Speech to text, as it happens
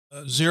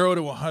0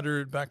 to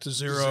 100, back to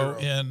zero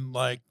in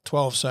like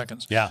 12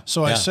 seconds. Yeah.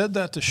 So I said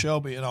that to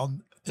Shelby,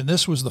 and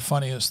this was the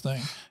funniest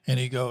thing. And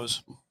he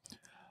goes,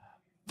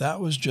 "That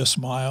was just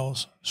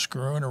Miles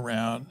screwing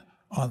around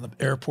on the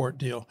airport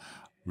deal.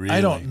 Really?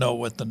 I don't know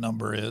what the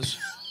number is.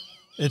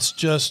 It's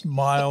just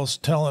Miles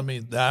telling me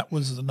that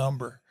was the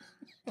number."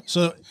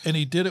 So, and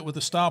he did it with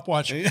a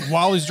stopwatch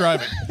while he's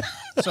driving.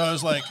 So I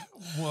was like,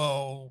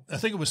 "Whoa!" I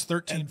think it was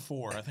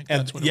 13.4. I think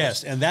that's what it was.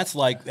 Yes, and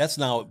that's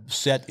now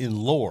set in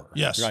lore.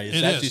 Yes, right.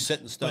 It's actually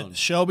set in stone. But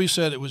Shelby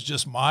said it was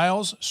just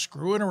Miles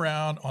screwing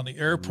around on the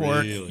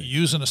airport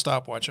using a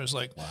stopwatch. I was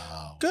like,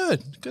 "Wow,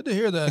 good to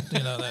hear that."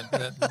 You know,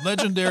 that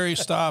legendary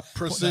stop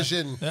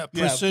precision, that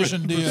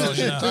precision deal.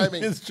 Precision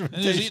timing. And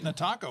he's eating a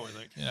taco, I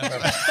think. You know?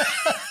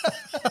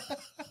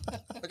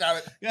 I got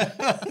it.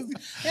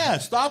 Yeah,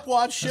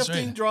 stopwatch,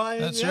 shifting, drying.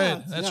 That's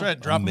right. That's right.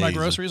 Dropping my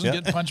groceries and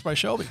getting punched by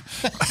Shelby.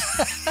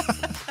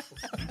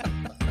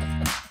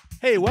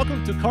 Hey,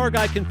 welcome to Car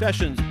Guy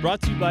Confessions,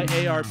 brought to you by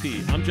ARP.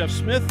 I'm Jeff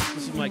Smith.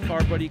 This is my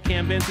car buddy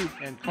Cam Benty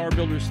and car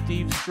builder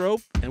Steve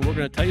Strope, and we're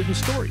going to tell you some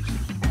stories.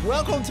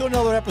 Welcome to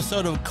another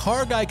episode of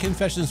Car Guy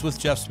Confessions with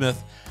Jeff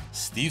Smith,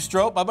 Steve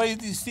Strope. My buddy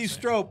Steve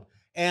Strope,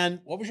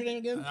 and what was your name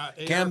again?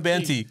 Cam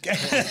Benty.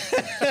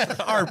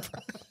 ARP.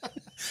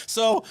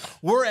 So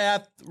we're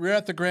at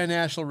the Grand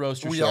National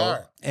Roadster Show. We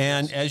are.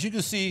 And as you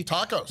can see,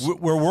 tacos.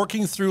 We're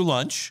working through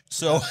lunch.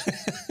 So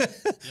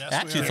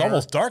actually, it's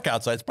almost dark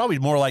outside. It's probably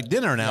more like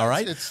dinner now,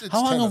 right? It's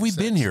How long have we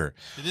been here?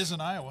 It is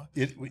in Iowa.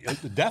 It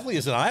definitely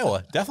is in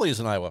Iowa. Definitely is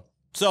in Iowa.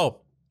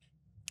 So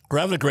we're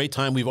having a great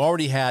time. We've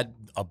already had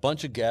a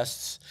bunch of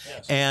guests,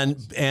 and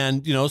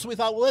you know, so we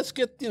thought, well, let's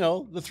get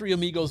the three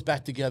amigos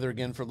back together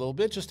again for a little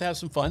bit, just to have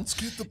some fun.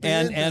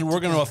 And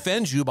we're going to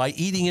offend you by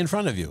eating in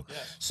front of you.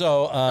 Yes.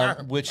 So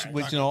which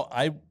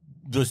I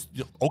just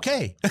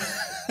okay.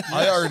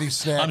 I already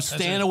snapped. I'm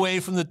staying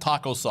away from the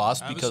taco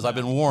sauce because I've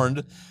been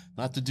warned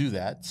not to do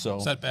that. So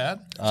is that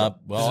bad?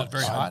 Well, is it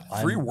very hot?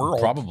 Free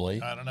world,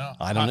 probably. I don't know.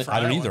 I don't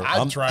either.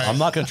 I'm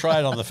not going to try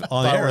it on the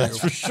air. That's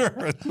for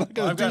sure. I've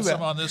got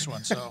some on this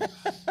one. So.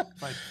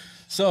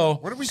 So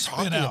what are we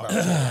talking about?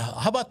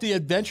 How about the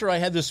adventure I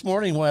had this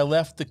morning when I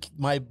left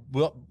my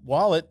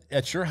wallet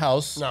at your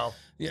house? No.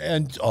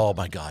 And oh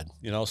my God,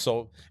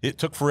 so it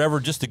took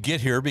forever just to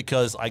get here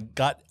because I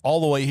got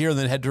all the way here and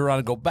then had to turn around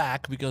and go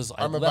back because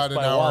I'm left about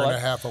my an hour wallet. and a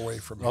half away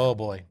from you. Oh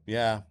boy,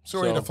 yeah. So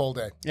we had a full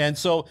day. And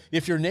so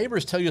if your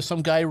neighbors tell you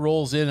some guy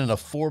rolls in a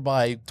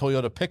 4x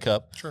Toyota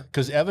pickup, sure.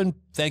 Because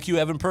thank you,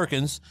 Evan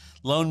Perkins,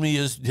 loaned me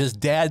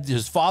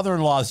his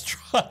father-in-law's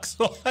truck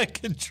so I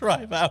could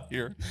drive out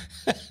here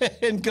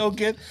and go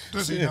get.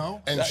 Does he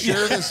know? And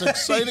share this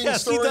exciting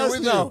story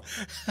with you.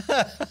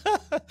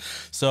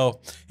 So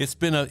it's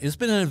been an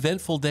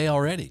eventful day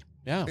already.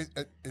 Yeah.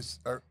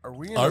 Are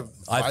we in a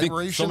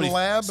vibration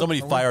lab?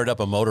 Somebody fired up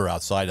a motor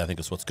outside, I think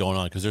is what's going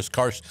on, because there's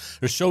cars,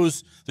 the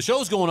show's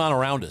going on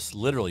around us,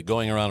 literally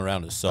going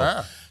around us.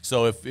 So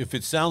so if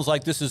it sounds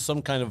like this is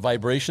some kind of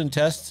vibration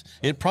test,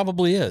 it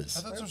probably is.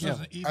 I thought this was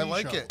an EV I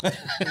like show. it.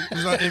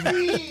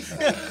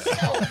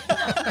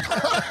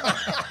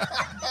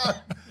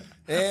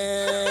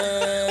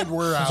 And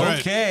we're out. That's right.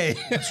 Okay.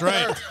 That's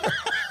right.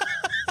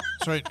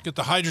 That's right. Get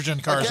the hydrogen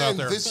cars out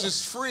there. This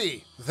is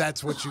free.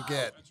 That's what you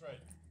get. That's right.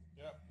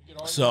 Yeah. You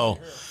get all So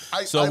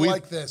I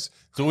like this.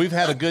 So we've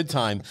had a good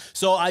time.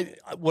 So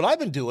what I've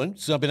been doing,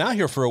 so I've been out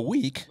here for a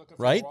week,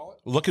 right?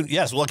 Looking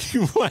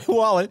for my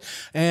wallet,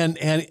 and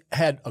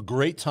had a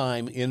great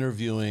time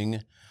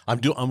interviewing.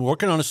 I'm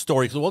working on a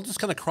story. So we'll just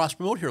kind of cross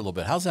promote here a little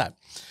bit. How's that?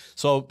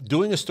 So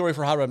doing a story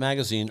for Hot Rod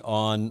Magazine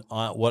on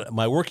what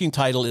my working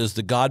title is: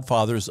 the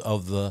Godfathers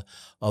of the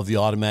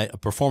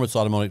automatic performance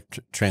automatic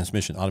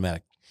transmission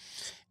automatic.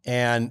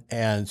 And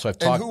so I've talked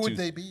to. And who would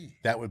they be?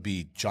 That would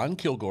be John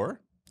Kilgore,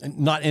 and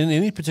not in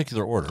any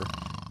particular order.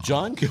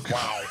 John Kilgore.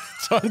 Wow.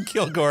 John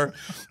Kilgore,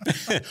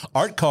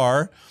 Art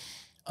Carr,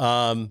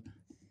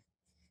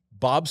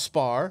 Bob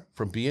Spar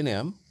from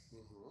B&M,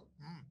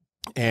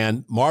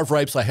 and Marv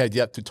Ripes I had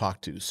yet to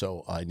talk to,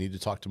 so I need to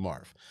talk to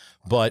Marv.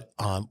 But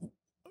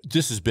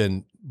this has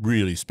been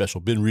really special,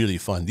 been really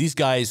fun. These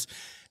guys'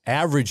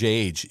 average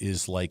age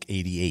is like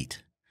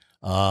 88.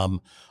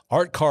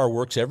 Art Carr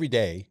works every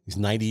day. He's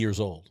 90 years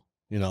old,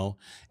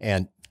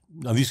 and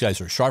now these guys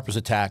are sharp as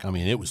a tack. I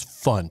mean, it was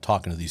fun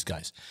talking to these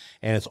guys.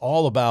 And it's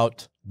all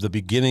about the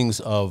beginnings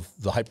of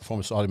the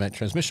high-performance automatic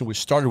transmission, which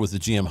started with the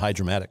GM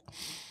Hydromatic.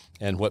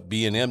 And what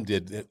B&M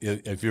did,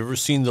 if you've ever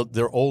seen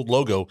their old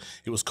logo,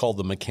 it was called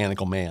the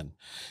Mechanical Man.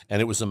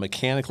 And it was a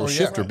mechanical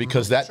shifter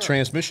because that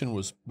transmission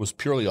was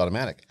purely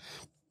automatic.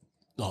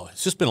 Oh,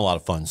 it's just been a lot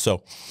of fun.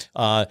 So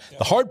the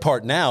hard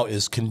part now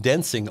is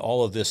condensing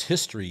all of this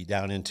history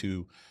down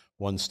into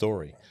one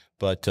story.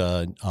 But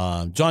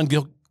John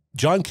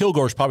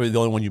Kilgore is probably the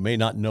only one you may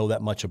not know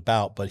that much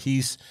about, but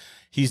he's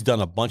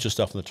done a bunch of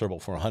stuff in the Turbo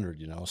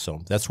 400,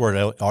 so that's where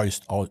it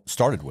all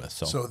started with.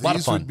 So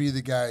these would be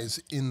the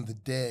guys in the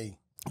day.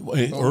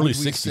 Early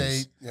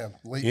 60s.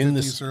 Late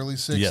 50s, early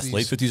 60s. Yes,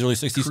 late 50s, early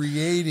 60s.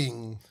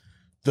 Creating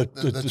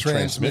the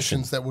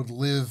transmissions that would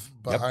live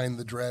behind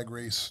the drag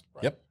race.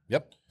 Yep.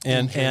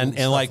 And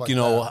stuff like, you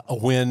know,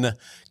 that. when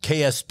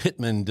KS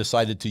Pittman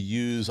decided to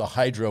use a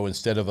hydro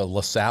instead of a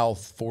LaSalle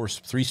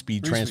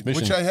 3-speed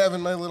transmission. Which I have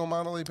in my little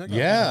Model A pickup.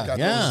 Yeah, Got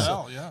yeah. those,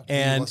 LaSalle, yeah.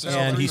 And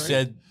LaSalle he 3.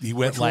 said he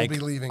went Which we'll like be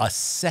leaving. a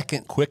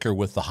second quicker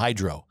with the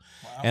hydro.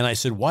 And I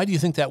said, why do you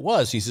think that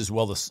was? He says,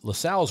 well, the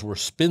LaSalles were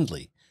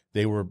spindly.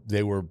 They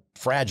were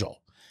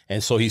fragile.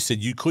 And so he said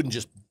you couldn't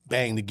just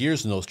bang the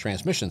gears in those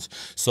transmissions.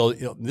 So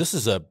you know, this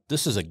is a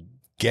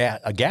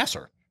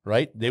gasser,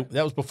 right?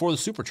 That was before the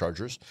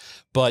superchargers.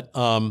 But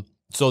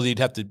so they'd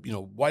have to, you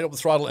know, wide open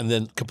throttle and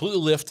then completely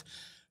lift,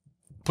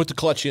 put the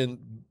clutch in,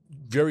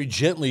 very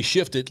gently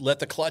shift it, let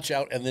the clutch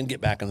out, and then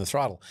get back on the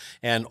throttle.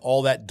 And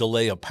all that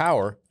delay of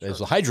power, as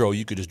a hydro,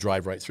 you could just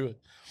drive right through it.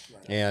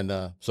 Right.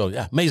 And so,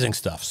 yeah, amazing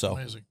stuff. So,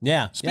 Amazing.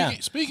 yeah.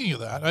 Speaking of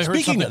that, I heard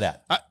Speaking something. of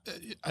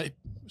that,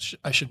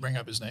 I should bring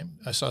up his name.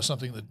 I saw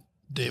something that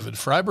David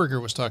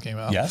Freiberger was talking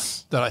about.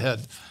 Yes. That I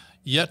had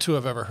yet to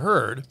have ever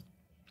heard,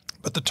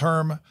 but the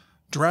term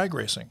drag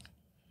racing.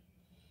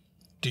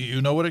 Do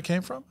you know what it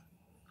came from?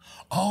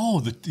 oh,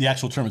 the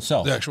actual term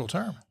itself. The actual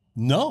term.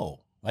 No,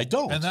 I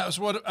don't. And that was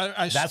what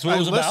I That's what it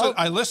was about?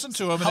 I listened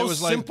to him, and How it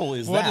was like, simple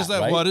is what that, is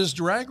that? right? What is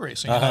drag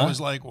racing? And I was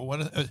like, well,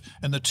 what?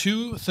 And the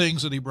two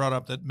things that he brought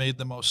up that made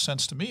the most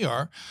sense to me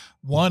are,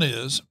 one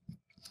is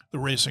the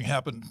racing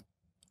happened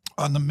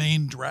on the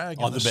main drag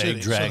in the city,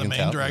 big drag so the in main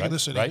town, drag right, of the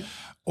city, right.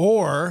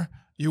 or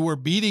you were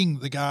beating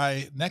the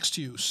guy next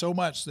to you so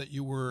much that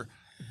you were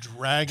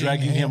dragging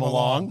him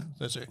along.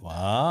 That's it.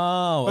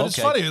 Wow. But it's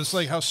funny. It's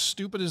like, how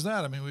stupid is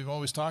that? I mean, we've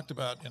always talked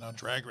about,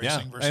 drag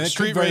racing versus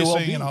street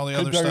racing and all the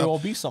other stuff. Could very well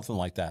be something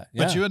like that.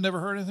 Yeah. But you had never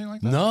heard anything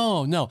like that?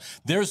 No.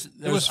 It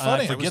was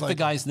funny. I forget the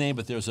guy's name,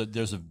 but there's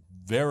a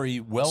very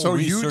well So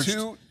researched. you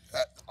two,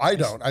 I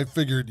don't. I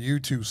figured you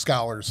two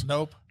scholars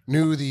Nope.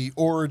 knew the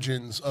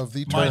origins of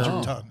the Mind term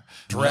your tongue.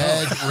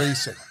 drag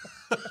racing.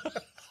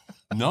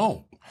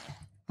 No.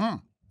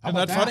 Isn't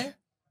that funny? Isn't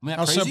that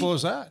How crazy? simple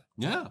is that?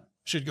 Yeah.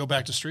 Should go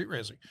back to street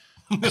racing.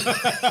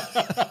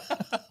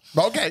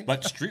 Okay.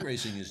 But street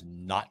racing is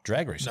not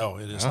drag racing. No,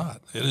 it is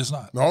not. It is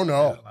not. No.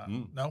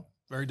 No,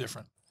 very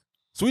different.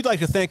 So we'd like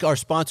to thank our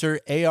sponsor,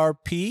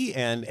 ARP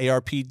and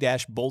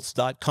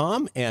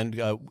ARP-bolts.com.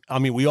 And I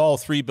mean, we all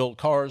three build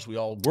cars. We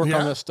all work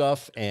on this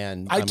stuff.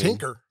 And I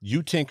tinker.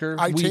 You tinker.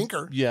 I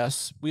tinker.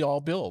 Yes, we all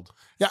build.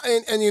 Yeah,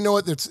 and you know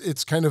what?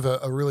 It's kind of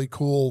a really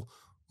cool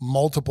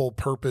multiple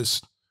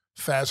purpose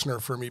fastener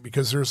for me,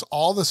 because there's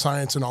all the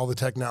science and all the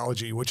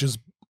technology, which is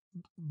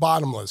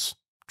bottomless.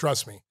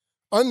 Trust me.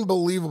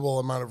 Unbelievable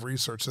amount of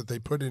research that they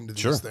put into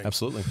these things.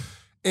 Absolutely.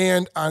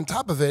 And on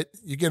top of it,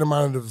 you get them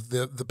out of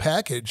the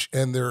package,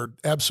 and they're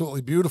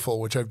absolutely beautiful,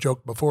 which I've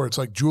joked before. It's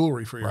like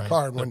jewelry for your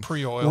car. And They're when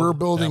pre-oiled. we're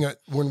building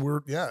when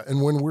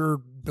we're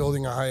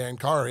building a high-end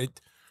car,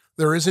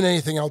 there isn't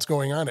anything else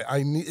going on it.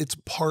 It's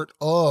part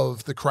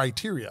of the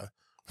criteria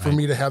for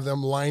me to have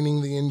them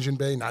lining the engine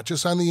bay, not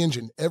just on the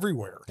engine,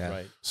 everywhere. Yeah.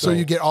 Right. So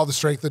you get all the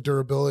strength, the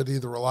durability,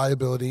 the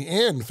reliability,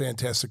 and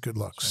fantastic good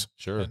looks.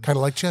 Sure. Kind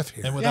of like Jeff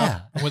here. And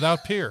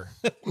without peer.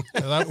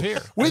 Without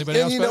peer. With, Anybody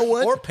and else you back? know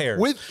what? Or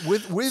pairs.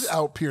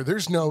 Without peer,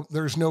 there's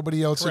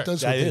nobody else Correct. that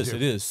does That what they is, do.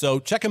 it is. So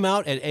check them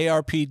out at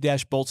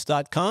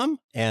arp-bolts.com,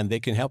 and they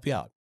can help you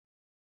out.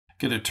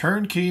 Get a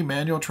turnkey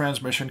manual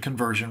transmission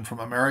conversion from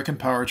American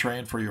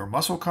Powertrain for your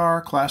muscle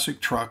car,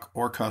 classic truck,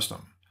 or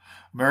custom.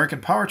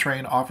 American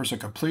Powertrain offers a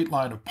complete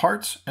line of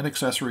parts and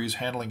accessories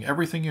handling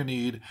everything you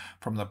need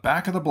from the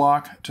back of the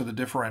block to the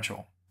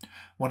differential.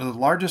 One of the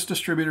largest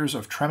distributors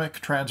of Tremec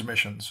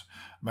transmissions,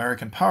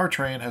 American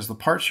Powertrain has the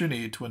parts you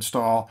need to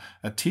install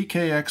a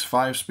TKX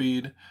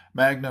 5-speed,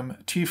 Magnum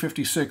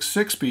T56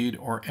 6-speed,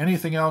 or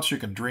anything else you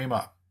can dream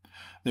up.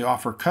 They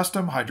offer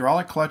custom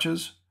hydraulic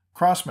clutches,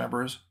 cross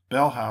members,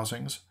 bell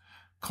housings,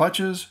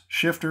 clutches,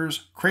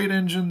 shifters, crate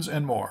engines,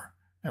 and more.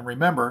 And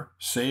remember,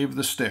 save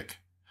the stick.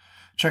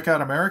 Check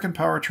out American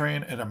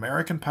Powertrain at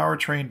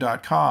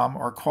AmericanPowertrain.com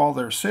or call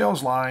their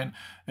sales line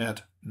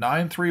at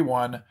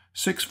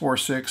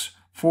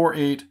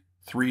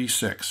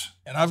 931-646-4836.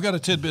 And I've got a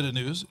tidbit of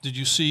news. Did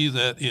you see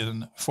that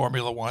in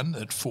Formula One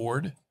that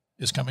Ford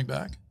is coming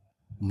back?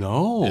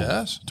 No.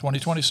 Yes,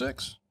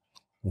 2026.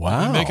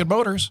 Wow. They're making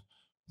motors,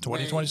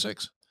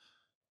 2026.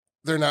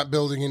 They're not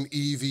building an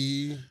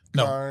EV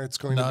car. It's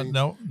going to be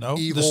no.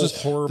 evil,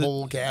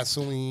 horrible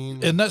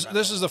gasoline. And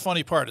this is the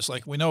funny part. It's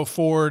like, we know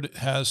Ford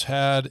has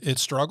had its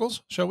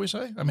struggles, shall we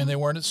say? I mean, they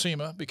weren't at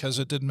SEMA because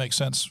it didn't make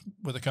sense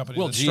with a company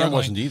Well, that's GM struggling.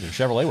 wasn't either.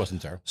 Chevrolet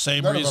wasn't there.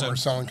 Same None of reason. them are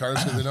selling cars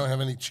because they don't have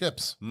any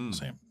chips.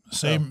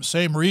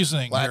 Same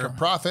reasoning. Lack here. of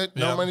profit,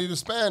 no Yeah. money to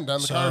spend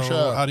on the So car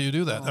show. how do you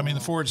do that? I mean, the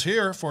Ford's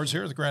here at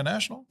the Grand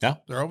National. Yeah.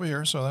 They're over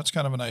here. So that's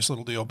kind of a nice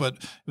little deal. But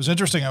it was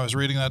interesting. I was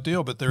reading that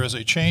deal, but there is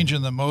a change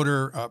in the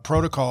motor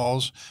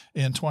protocols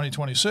in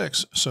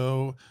 2026.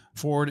 So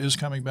Ford is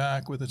coming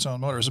back with its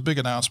own motor. It's a big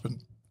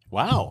announcement.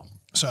 Wow.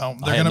 So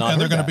I had not they're heard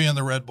going to that. be in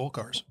the Red Bull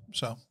cars.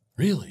 So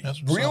Really?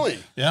 yes, Really?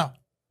 so, yeah.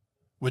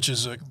 Which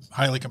is a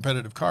highly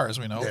competitive car, as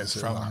we know, Yes,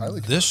 from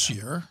highly this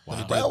year.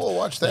 Wow. Well, we'll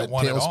watch They that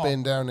won it all.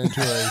 tailspin down into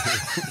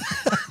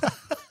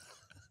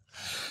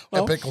a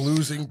epic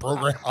losing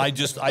program. I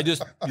just,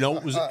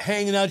 was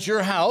hanging out at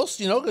your house,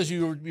 because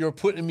you were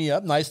putting me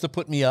up. Nice to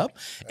put me up.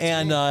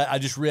 And I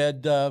just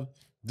read the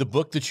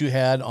book that you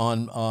had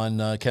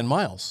on Ken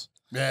Miles.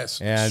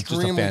 Yes, and just a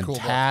extremely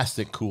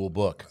fantastic, cool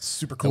book.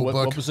 Super cool book.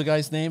 What was the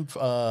guy's name?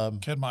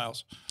 Ken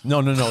Miles.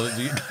 No.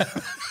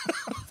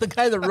 The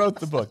guy that wrote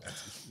the book.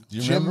 Do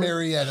you Jim remember?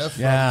 Marietta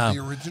from the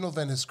original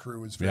Venice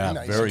crew was very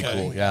nice. Very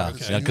cool. Yeah,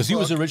 because he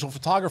was the original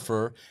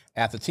photographer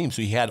at the team,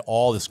 so he had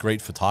all this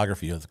great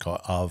photography of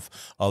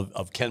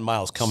Ken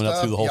Miles coming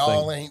up through the whole thing.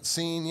 Y'all ain't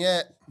seen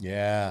yet.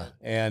 Yeah,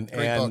 and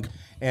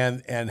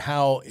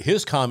how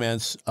his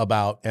comments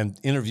about and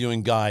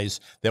interviewing guys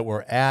that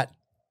were at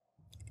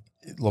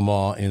Le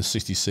Mans in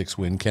 '66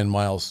 when Ken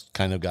Miles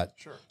kind of got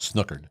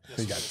snookered.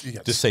 He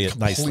got to say it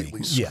nicely.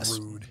 Screwed. Yes,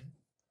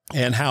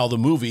 and how the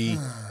movie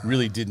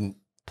really didn't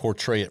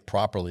portray it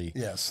properly.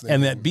 Yes,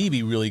 and that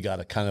BB really got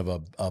a kind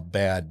of a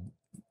bad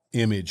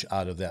image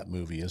out of that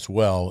movie as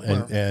well.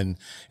 And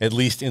at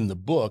least in the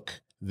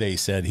book, they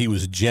said he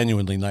was a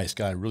genuinely nice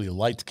guy, really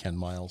liked Ken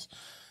Miles,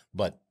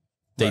 but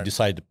they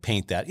decided to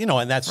paint that,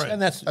 and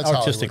that's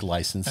artistic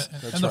license.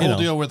 And the whole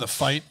deal with the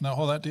fight and the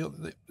whole that deal,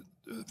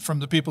 from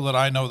the people that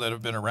I know that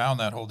have been around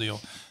that whole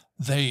deal,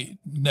 they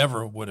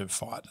never would have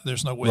fought.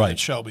 There's no way that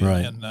Shelby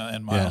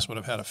and Miles would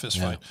have had a fist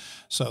fight.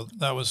 So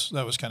that was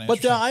kind of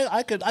interesting.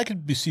 But I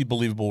could see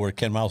believable where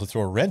Ken Miles would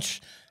throw a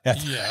wrench at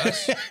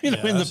in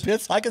the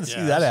pits. I can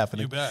see that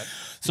happening. You bet.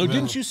 So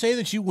didn't you say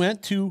that you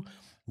went to?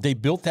 They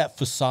built that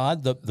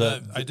facade.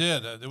 I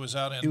did. It was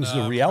out in. It was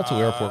the Rialto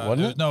Airport,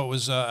 wasn't it? No, it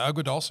was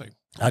Agua Dulce.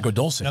 Agua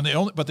Dulce. And they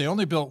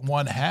only built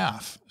one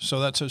half, so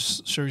that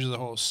just shows you the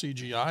whole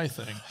CGI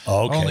thing.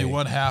 Okay. Only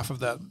one half of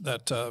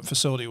that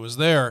facility was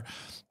there,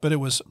 but it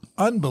was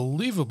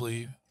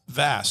unbelievably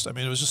vast. I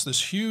mean, it was just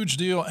this huge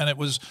deal, and it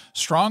was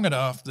strong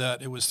enough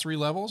that it was 3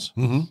 levels,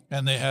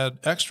 and they had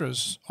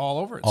extras all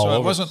over it. So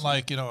it wasn't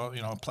like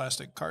a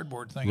plastic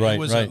cardboard thing. Right, it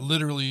was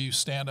literally you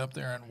stand up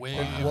there and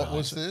wave. What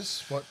was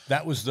this? What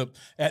that was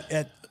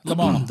at Le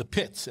Mans, the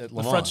pits at Le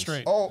Mans. The front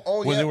straight.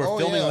 When they were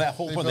filming that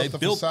whole thing, they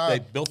built the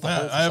whole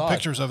facade. I have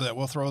pictures of that.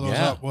 We'll throw those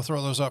up. We'll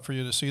throw those up for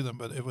you to see them.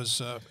 But it was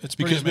it's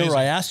pretty amazing. Remember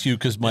I asked you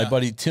because my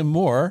buddy Tim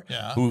Moore,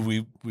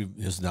 who we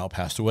has now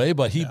passed away,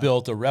 but he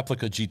built a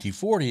replica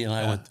GT40, and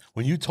I went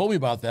when you told me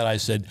about that, I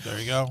said, "There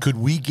you go. Could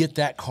we get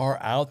that car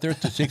out there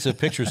to take some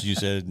pictures?" You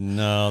said,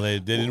 "No, they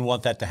didn't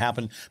want that to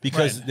happen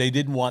because they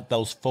didn't want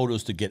those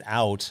photos to get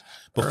out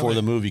before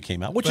the movie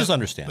came out, which is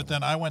understandable." But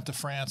then I went to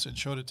France and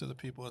showed it to the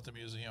people at the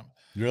museum.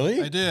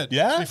 Really? I did.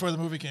 Yeah. Before the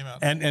movie came out.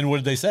 And what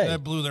did they say?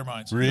 That blew their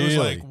minds. Really? It was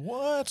like,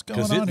 what's going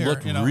on here?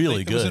 Because it looked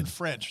really good. It was in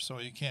French, so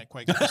you can't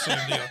quite get the same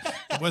deal.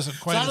 It wasn't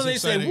quite as exciting. How do they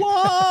say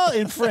 "what"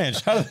 in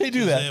French? How do they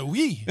do that?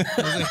 Oui.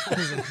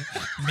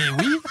 Mais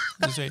oui.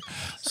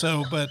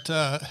 So, but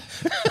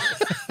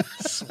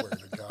swear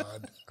to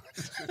God.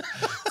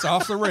 it's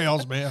off the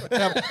rails, man.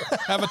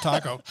 Have a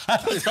taco.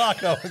 Have a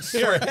taco.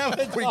 Here,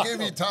 we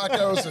give you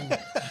tacos and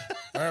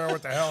I don't know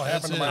what the hell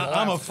happened to my life.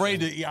 I'm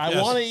afraid to.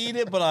 I want to eat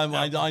it, but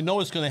I know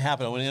it's going to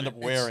happen. I'm going to end up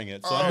wearing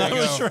it, so I'm not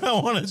really sure I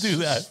want to do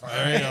that.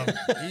 There you go.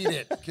 Eat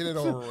it. Get it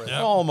over with.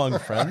 All among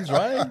friends,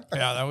 right?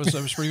 Yeah, that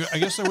was pretty good. I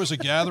guess there was a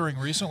gathering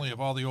recently of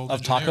all the old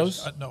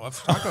engineers. Tacos. No,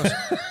 of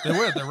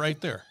tacos. They're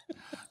right there.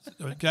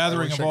 A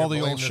gathering of all the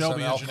old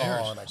Shelby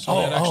engineers. So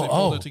they actually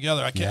pulled it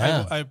together. I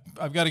can't.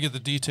 I've got to get the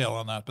detail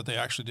on that, but they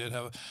actually did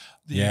have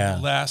the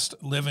last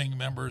living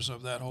members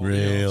of that whole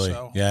deal.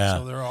 So,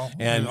 so they're all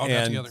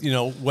got together.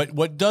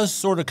 What does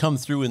sort of come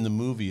through in the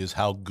movie is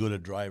how good a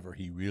driver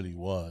he really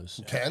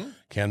was.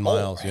 Ken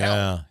Miles.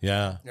 Yeah.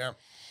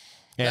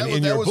 And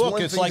in your book,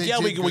 it's like,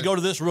 we go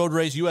to this road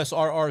race,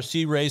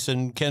 USRRC race,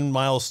 and Ken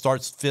Miles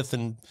starts 5th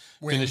and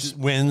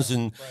wins,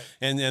 and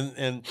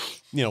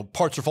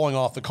parts are falling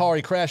off the car.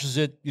 He crashes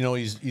it.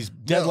 He's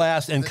dead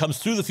last and comes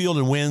through the field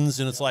and wins.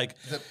 And it's like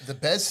the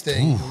best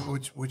thing,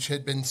 which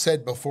had been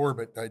said before,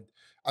 but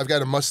I've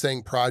got a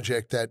Mustang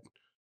project that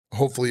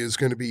hopefully is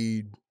going to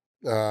be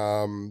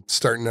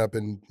starting up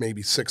in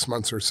maybe 6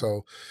 months or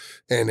so,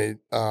 and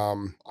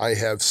I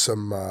have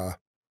some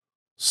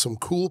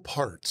cool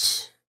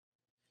parts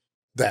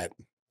that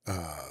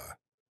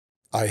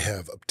I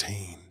have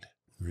obtained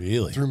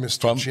through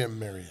Mr. Jim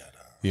Marietta.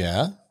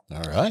 Yeah.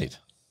 All right.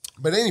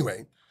 But anyway.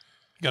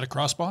 You got a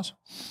cross boss?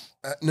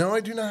 No, I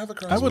do not have a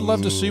cross boss. I would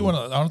love to see one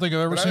of those. I don't think I've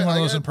ever seen one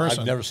of those in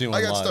person. I've never seen one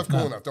I got live. stuff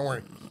cool enough. Don't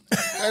worry.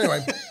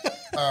 Anyway.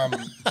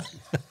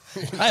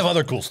 I have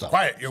other cool stuff.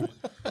 Quiet, you.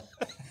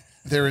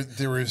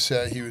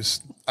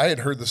 I had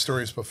heard the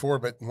stories before,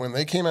 but when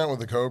they came out with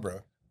the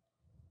Cobra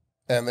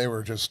and they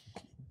were just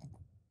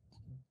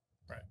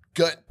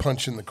gut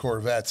punching the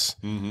Corvettes,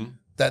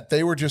 that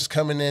they were just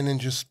coming in and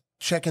just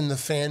checking the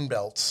fan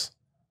belts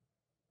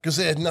because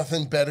they had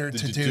nothing better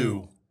to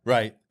do.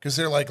 Right. Because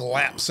they're like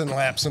laps and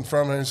laps in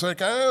front of it. It's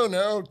like, oh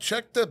no,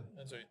 check the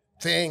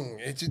thing.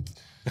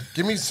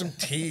 Give me some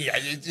tea.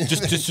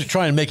 just to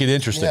try and make it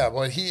interesting. Yeah,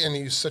 well,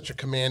 he's such a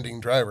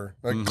commanding driver.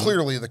 Like,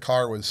 clearly the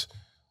car was,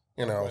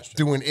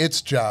 doing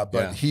its job,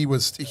 but he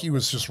was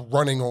just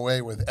running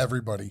away with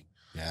everybody.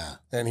 Yeah.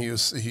 And he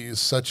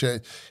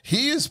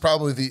is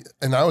probably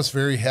and I was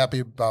very happy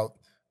about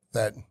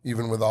that,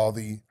 even with all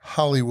the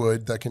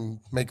Hollywood that can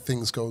make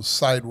things go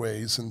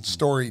sideways and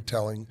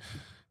storytelling.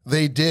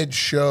 They did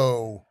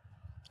show,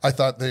 I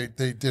thought they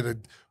did a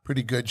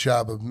pretty good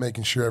job of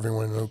making sure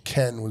everyone knew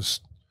Ken was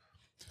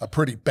a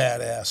pretty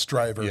badass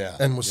driver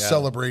and was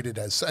celebrated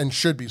and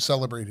should be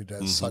celebrated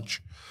as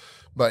such.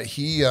 But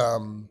he,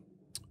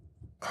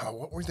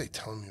 what were they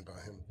telling me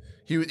about him?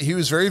 He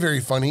was very,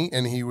 very funny,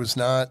 and he was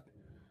not,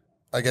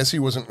 I guess he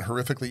wasn't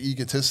horrifically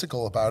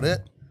egotistical about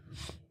it.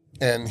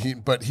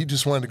 But he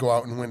just wanted to go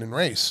out and win and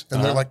race.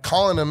 And they're like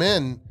calling him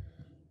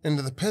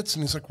into the pits,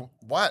 and he's like,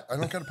 what? I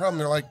don't got a problem.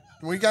 They're like,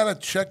 we got to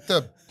check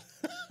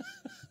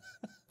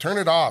turn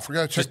it off. We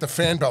got to check the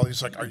fan belt.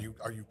 He's like, are you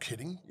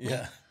kidding?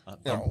 Yeah.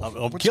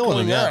 I'm killing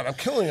him. Yeah. I'm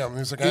killing him.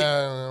 He's like,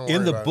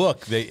 in the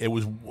book, it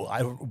was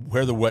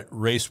where the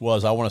race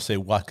was. I want to say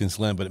Watkins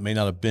Glen, but it may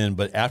not have been.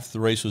 But after the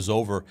race was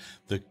over,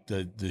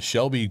 the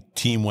Shelby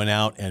team went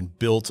out and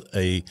built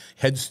a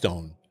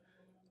headstone,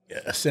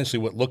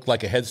 essentially what looked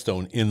like a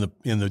headstone in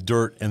the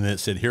dirt, and then it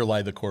said, "Here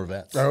lie the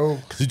Corvettes." Oh,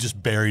 because he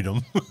just buried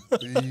them.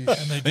 And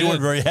they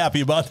weren't very happy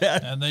about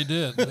that. And they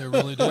did. They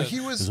really did. Well, he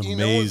was, you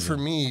know, for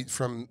me,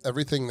 from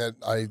everything that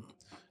I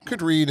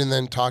could read, and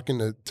then talking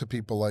to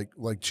people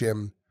like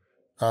Jim,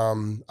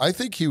 I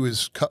think he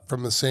was cut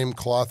from the same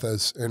cloth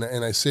as, and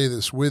I say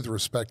this with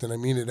respect, and I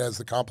mean it as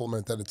the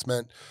compliment that it's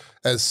meant,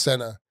 as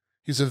Senna.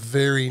 He's a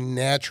very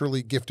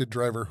naturally gifted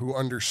driver who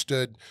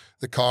understood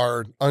the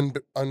car,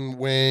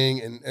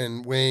 unweighing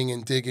and weighing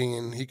and digging,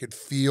 and he could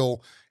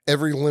feel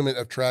every limit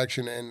of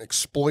traction and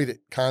exploit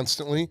it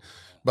constantly.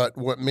 But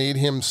what made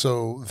him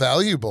so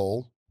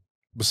valuable,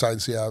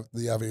 besides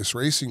the obvious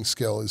racing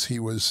skill, is he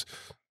was,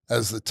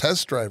 as the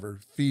test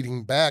driver,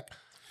 feeding back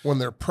when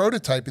they're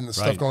prototyping the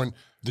stuff, going,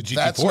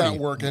 that's not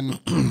working.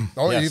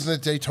 Even the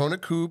Daytona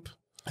Coupe.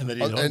 And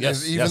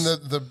even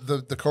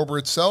the Cobra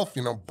itself,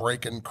 you know,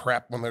 breaking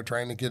crap when they're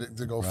trying to get it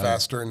to go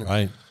faster.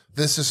 And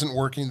this isn't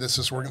working. This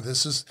is working.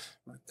 This is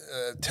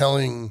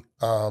telling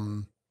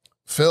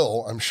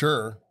Phil, I'm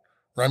sure,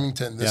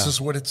 Remington, this is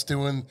what it's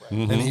doing.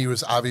 And he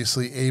was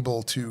obviously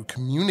able to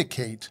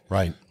communicate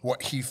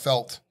what he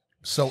felt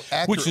so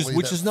accurately,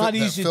 which is not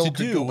easy to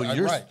do when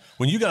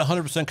you got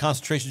 100%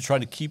 concentration trying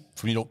to keep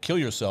from you don't kill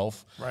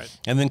yourself,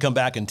 and then come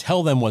back and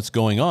tell them what's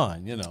going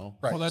on. You know,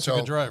 well, that's a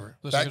good driver.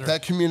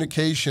 That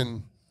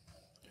communication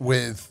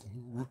with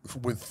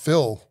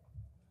Phil,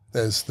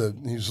 as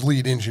he's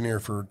lead engineer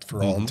for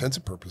all intents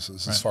and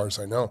purposes, as far as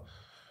I know,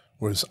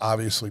 was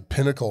obviously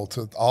pinnacle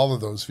to all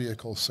of those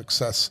vehicles'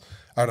 success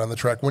out on the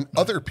track when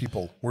other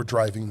people were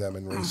driving them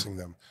and racing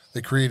them.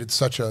 They created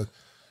such a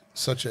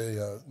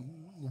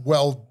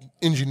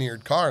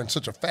well-engineered car in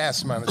such a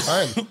fast amount of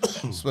time,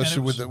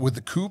 especially with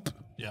the coupe.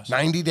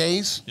 90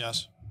 days.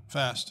 Yes,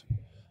 fast.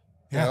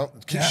 You know,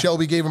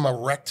 Shelby gave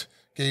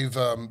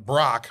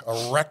Brock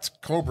a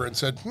wrecked Cobra and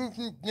said,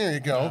 "There you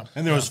go." Yeah.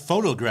 And there was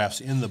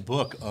photographs in the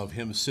book of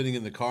him sitting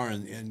in the car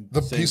and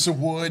the piece of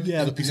wood.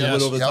 Yeah, the piece of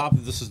wood over the top.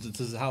 This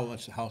is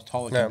how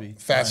tall it can be.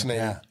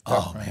 Fascinating. Yeah.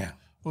 Oh man,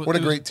 what a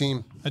great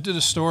team! I did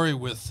a story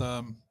with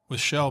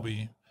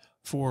Shelby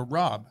for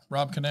Rob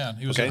Canan.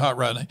 He was a hot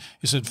rod.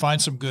 He said, find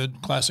some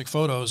good classic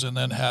photos and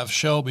then have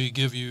Shelby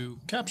give you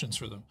captions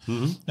for them.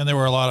 And there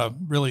were a lot of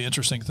really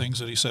interesting things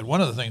that he said.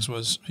 One of the things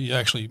was he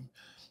actually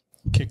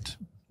kicked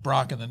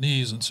Brock in the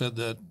knees and said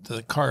that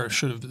the car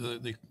should have,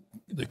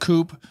 the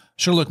coupe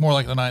should look more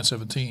like the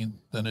 917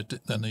 than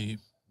the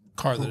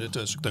car that it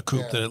does, the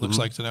coupe that it looks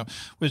like now,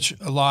 which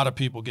a lot of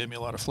people gave me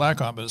a lot of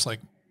flack on, but it's like,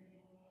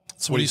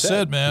 that's what he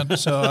said, man.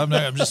 So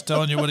I'm just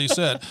telling you what he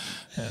said.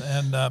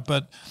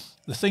 But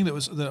the thing that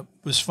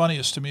was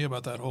funniest to me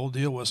about that whole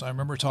deal was I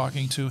remember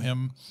talking to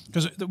him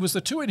because it was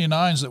the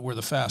 289s that were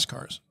the fast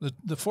cars.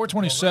 The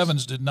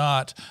 427s did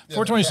not.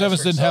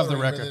 427s didn't have the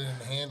record.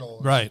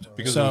 Right.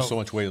 Because there was so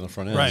much weight on the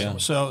front end. Right. Yeah.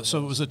 So it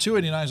was the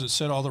 289s that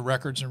set all the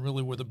records and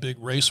really were the big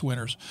race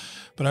winners.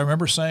 But I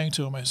remember saying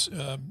to him,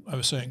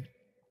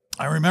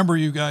 I remember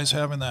you guys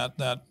having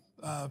that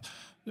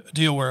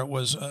deal where it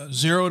was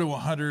 0 to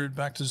 100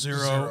 back to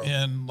zero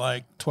in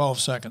like 12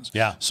 seconds.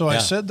 Yeah. So I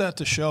said that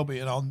to Shelby,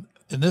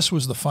 and this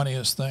was the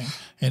funniest thing.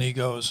 And he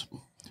goes,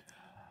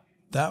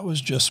 that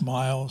was just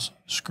Miles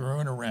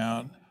screwing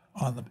around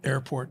on the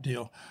airport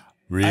deal.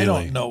 Really? I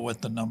don't know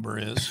what the number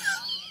is.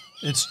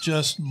 It's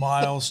just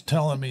Miles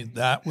telling me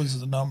that was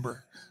the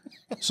number.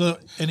 So,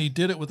 and he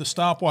did it with a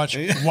stopwatch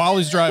while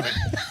he's driving.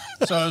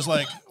 So I was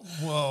like,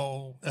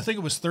 well, I think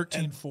it was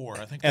 13.4.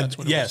 I think that's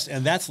what it was.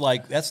 And that's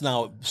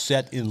now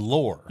set in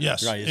lore.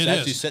 Yes, right. It's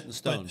actually set in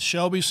stone. But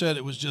Shelby said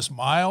it was just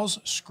Miles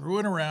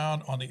screwing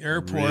around on the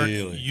airport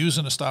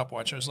using a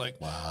stopwatch. I was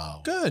like, wow,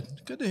 good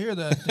to hear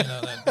that. You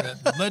know,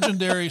 that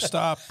legendary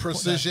stop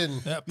precision,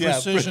 that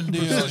precision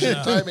deal.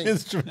 Precision timing. And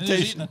he's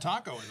eating a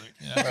taco.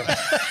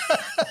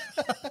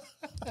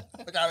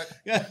 I got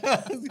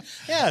it.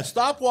 Yeah,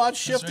 stopwatch,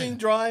 shifting,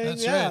 driving.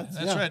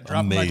 That's right.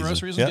 Dropping my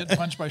groceries and getting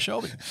punched by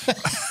Shelby.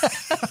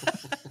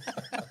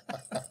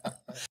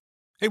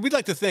 Hey, we'd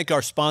like to thank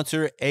our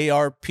sponsor,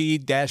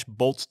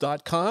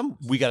 ARP-bolts.com.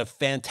 We got a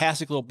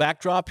fantastic little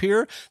backdrop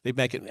here. They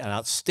make an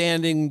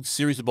outstanding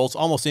series of bolts,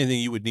 almost anything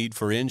you would need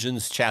for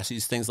engines,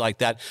 chassis, things like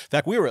that. In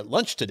fact, we were at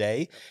lunch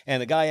today,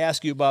 and a guy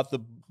asked you about the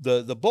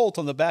bolt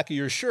on the back of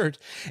your shirt,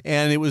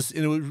 and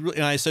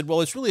I said,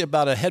 well, it's really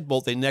about a head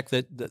bolt. They neck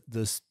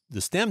the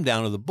stem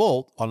down of the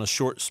bolt on a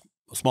short,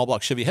 small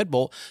block Chevy head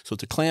bolt, so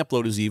the clamp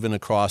load is even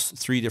across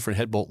 3 different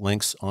head bolt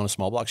lengths on a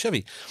small block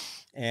Chevy.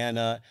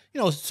 And,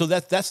 so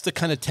that's the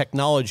kind of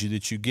technology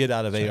that you get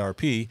out of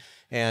ARP.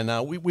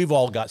 And we've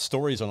all got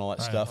stories on all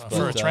that stuff.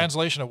 For a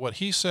translation of what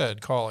he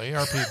said, call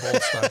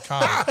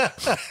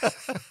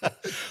ARPbolts.com.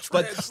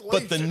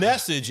 but the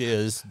message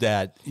is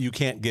that you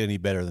can't get any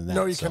better than that.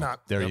 No, you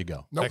cannot. There you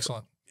go. Nope.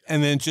 Excellent.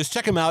 And then just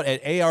check them out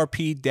at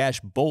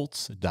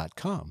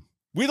ARP-bolts.com.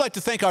 We'd like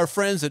to thank our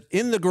friends at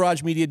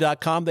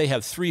InTheGarageMedia.com. They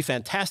have 3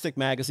 fantastic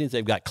magazines.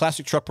 They've got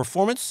Classic Truck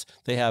Performance,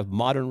 they have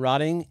Modern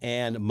Rotting,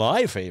 and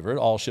my favorite,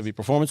 All Chevy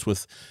Performance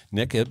with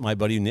Nick, my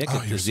buddy Nick,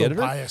 who's the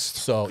editor. Biased.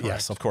 So Correct.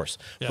 yes, of course.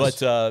 Yes.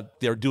 But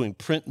they're doing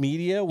print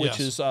media, which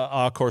is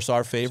of course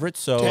our favorite.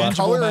 So In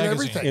color and magazine.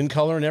 everything. in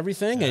color and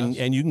everything,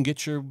 and you can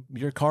get your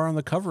car on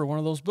the cover of one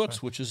of those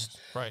books, which is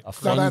a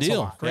fun that's a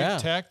deal. lot. Great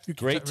tech.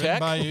 Great written tech.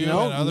 by you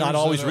know, and others not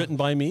always that are written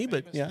by me,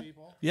 but yeah.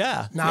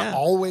 Yeah. Not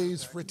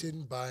always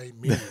written by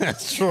me.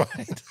 That's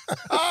right.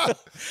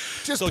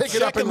 Just So pick it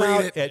check up and them read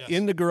out it. at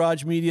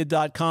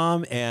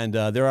InTheGarageMedia.com, and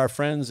they're our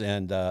friends,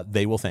 and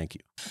they will thank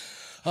you.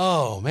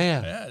 Oh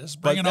man, Yeah, just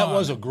but bring it that on.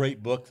 was a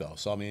great book, though.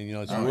 So I mean,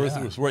 it's worth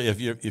it. It's worth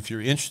if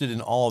you're interested in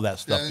all of that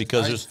stuff,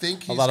 because there's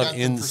a lot of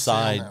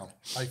inside.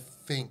 I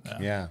think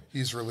Yeah.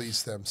 he's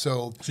released them.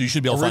 So So you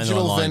should be able to find it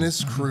Original online.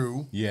 Venice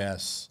Crew.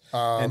 Yes,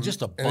 and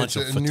just a And bunch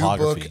it's of a new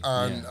photography. book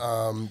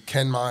on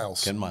Ken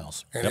Miles. Ken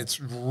Miles, And Yep.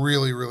 it's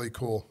really, really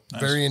cool.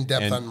 Very in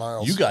depth And on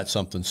Miles. you got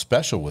something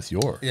special with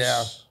yours.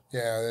 yeah.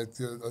 It's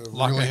a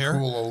Lock of really hair?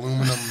 cool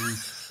aluminum.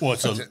 Well,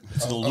 it's an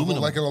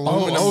aluminum. Like an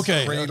aluminum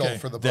okay, cradle okay.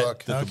 for the that,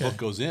 book. that the book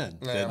goes in.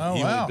 That Oh,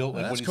 he wow. only built,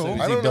 That's what did he cool. say? I He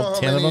don't know built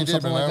how 10 of many them, he did,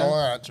 something but like not a that.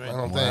 lot. I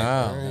don't think.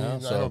 Wow. I Yeah,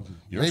 don't- so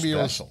you're maybe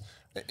special.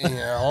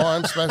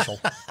 I'm special.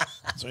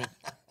 Sweet.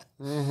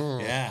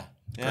 Yeah.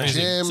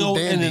 Jim So,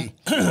 Dandy.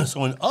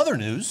 so in other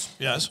news,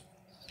 Yes.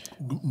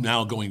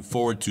 now going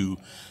forward to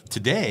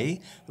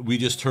today, we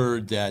just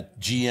heard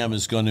that GM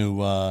is going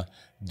to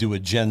do a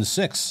Gen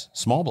 6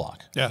 small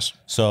block. Yes.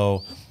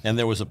 So, and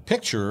there was a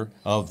picture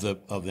of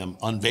them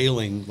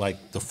unveiling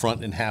like the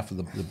front and half of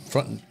the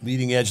front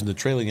leading edge and the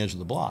trailing edge of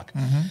the block,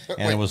 and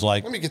Wait, it was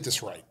like, let me get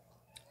this right,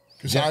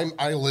 because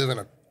I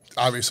live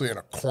obviously in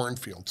a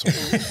cornfield. So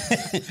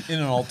in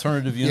an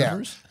alternative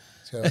universe.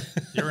 So,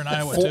 You're in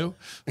Iowa too?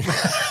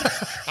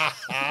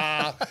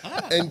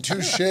 and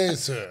touche,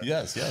 sir.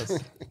 Yes.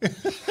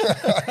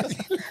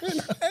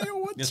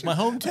 Yes, my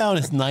hometown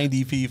is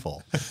 90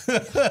 people.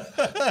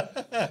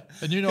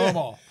 And you know them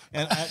all.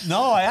 And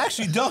no, I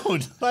actually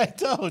don't. I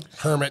don't.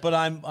 Hermit. But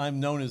I'm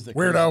known as the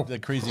Weirdo. the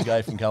crazy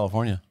guy from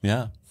California.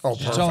 Yeah. Oh,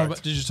 Did you tell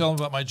perfect. them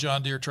about my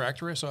John Deere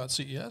tractor I saw at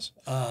CES?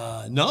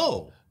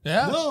 No.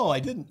 Yeah? No,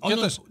 I didn't. Oh, Get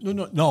no, this.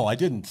 no, I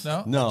didn't.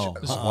 No? No.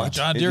 This is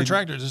John Deere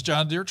tractor. This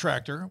John Deere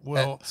tractor.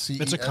 Well, At CES?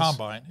 it's a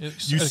combine. You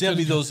sent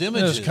me those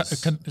images.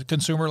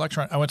 Consumer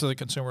electronic. I went to the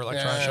Consumer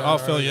Electronic Yeah, Show. I'll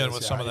fill you in yes,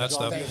 with yeah, some of I that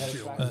saw stuff. that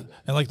too.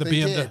 And like the They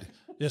BMW. did.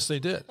 Yes, they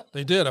did.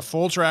 They did a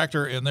full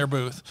tractor in their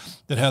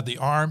booth that had the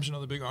arms,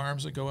 the big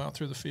arms that go out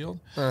through the field.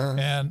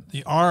 And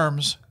the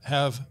arms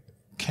have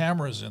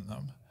cameras in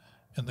them,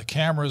 and the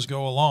cameras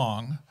go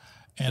along.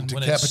 And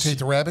when Decapitate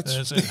the rabbits?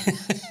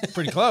 it's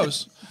pretty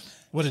close.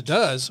 What it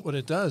does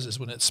is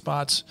when it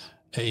spots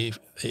a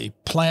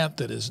plant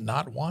that is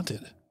not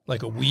wanted,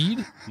 like a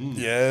weed,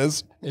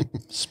 Yes. it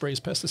sprays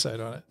pesticide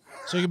on it.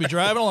 So you can be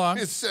driving along,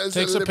 It says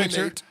takes a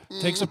eliminate.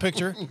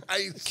 picture,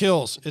 Nice.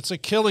 kills. It's a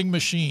killing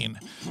machine.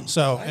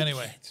 So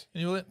anyway,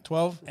 you lit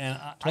 12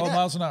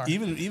 miles an hour.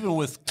 Even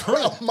with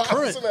 12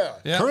 miles an hour.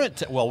 Yeah.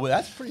 well,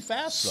 that's pretty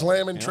fast. Though.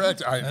 Slamming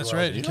tractor. That's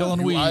right, You killing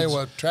you weeds.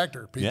 Iowa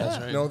tractor people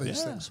Yeah. know these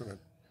Yeah. things.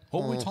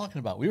 What were we talking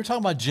about? We were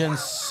talking about Gen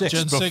 6.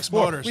 Gen 6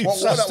 before motors. we- Well,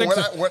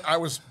 What I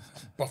was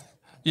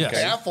Yes.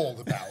 baffled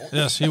about,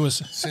 Yes, he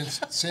was.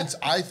 since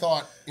I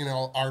thought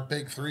our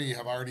big three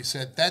have already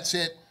said that's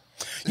it.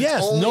 It's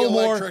Yes, only no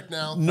more- electric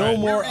now. no We're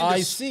more into-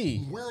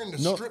 IC. We're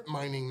into No- strip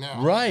mining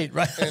now, Right.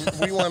 And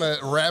we want to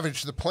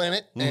ravage the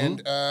planet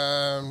and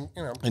and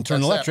that's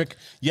turn that. electric.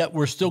 Yet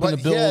we're still going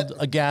to But build yet-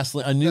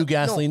 a new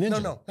gasoline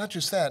engine. No, not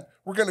just that.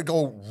 We're going to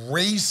go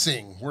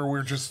racing where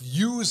we're just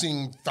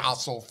using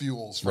fossil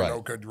fuels for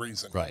no good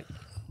reason. Right.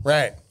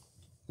 Right.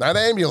 Not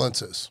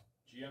ambulances.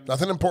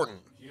 Nothing important.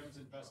 GM's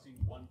investing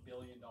 $1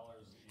 billion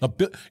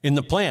In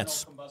the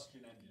plants. combustion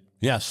engine.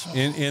 Yes.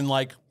 In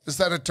like Is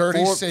that a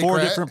dirty four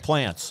secret? different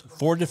plants.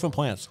 4 different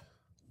plants.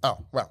 Oh,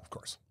 well, of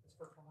course.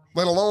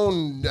 Let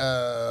alone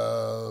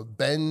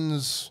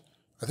Benz.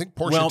 I think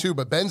Porsche Well- too,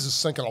 but Benz is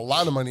sinking a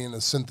lot of money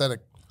into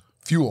synthetic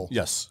fuel.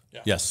 Yes.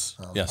 Yes.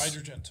 Yes.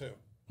 Hydrogen too.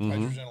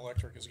 Hydrogen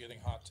electric is getting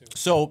hot too.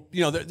 So,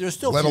 you know, there's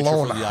still Let future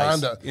alone for the ICE.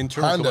 Honda.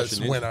 Internal Honda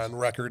combustion went engine. on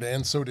record,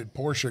 and so did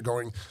Porsche,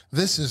 going,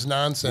 "This is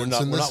nonsense,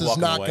 We're and not this is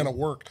walking not away. going to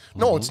work."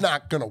 No, it's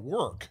not going to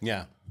work.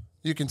 Yeah.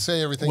 You can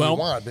say everything you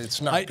want, but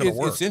it's not going to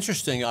work. It's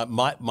interesting.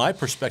 My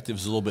perspective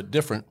is a little bit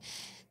different.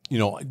 You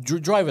know,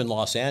 drive in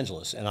Los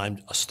Angeles, and I'm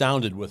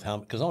astounded with how,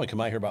 because I only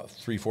come out here about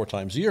 3-4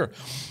 times a year,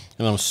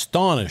 and I'm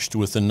astonished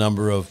with the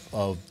number of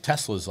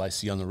Teslas I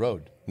see on the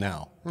road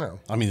now. No.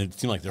 I mean, it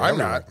seems like they're I'm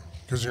everywhere. not,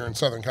 because you're in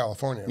Southern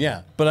California.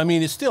 Yeah, but I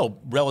mean, it's still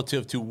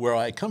relative to where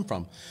I come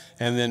from.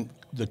 And then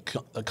the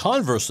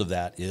converse of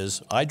that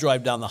is I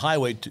drive down the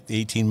highway to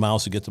 18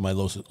 miles to get to my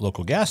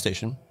local gas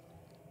station,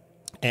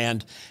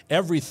 and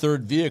every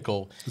third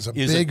vehicle is a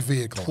big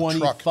vehicle,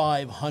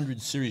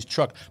 2500 series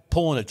truck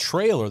pulling a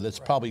trailer that's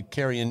probably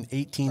carrying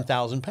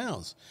 18,000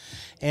 pounds.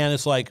 And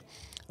it's like,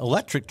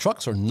 electric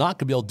trucks are not going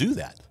to be able to do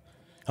that.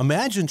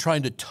 Imagine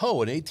trying to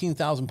tow an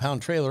 18,000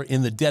 pound trailer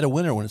in the dead of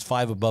winter when it's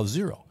 5 above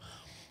zero.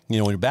 You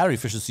know, when your battery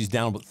efficiency is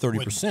down about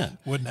 30%,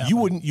 wouldn't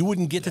happen. you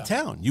wouldn't get to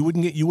town. You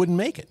wouldn't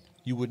make it.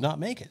 You would not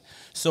make it.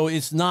 So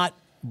it's not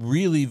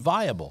really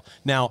viable.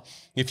 Now,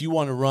 if you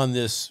want to run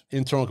this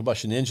internal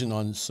combustion engine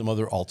on some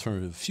other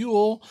alternative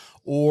fuel,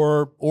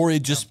 or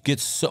it just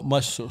gets so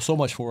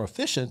much more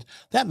efficient,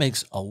 that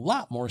makes a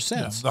lot more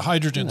sense. The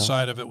hydrogen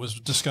side of it was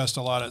discussed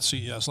a lot at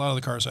CES. A lot of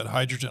the cars had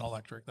hydrogen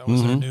electric. That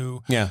was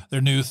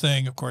their new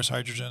thing. Of course,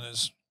 hydrogen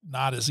is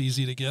not as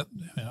easy to get.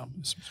 You know,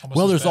 it's almost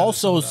well, as there's bad as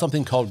also some of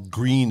something called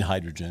green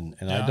hydrogen,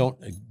 and I don't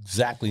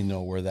exactly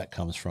know where that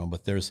comes from,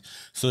 but there's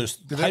Did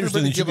hydrogen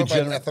everybody that you give can up on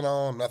generate.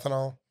 ethanol and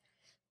methanol?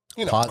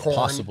 You know, corn.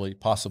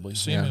 Possibly.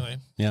 Seemingly.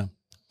 Yeah.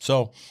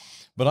 So,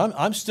 but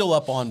I'm still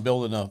up on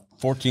building a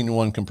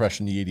 14-to-1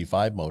 compression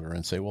E85 motor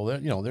and say, well, there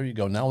you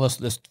go. Now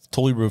let's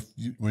totally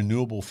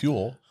renewable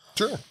fuel.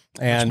 Sure.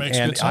 And makes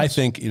good I sense.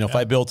 think, if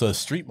I built a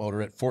street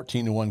motor at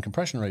 14-to-1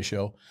 compression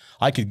ratio,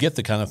 I could get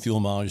the kind of fuel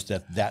mileage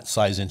that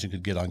size engine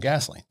could get on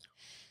gasoline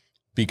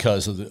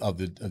because of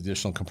the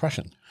additional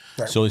compression.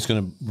 Right. So it's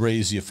going to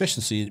raise the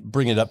efficiency,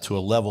 bring it up to a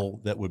level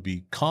that would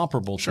be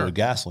comparable to a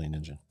gasoline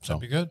engine. So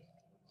That'd be good.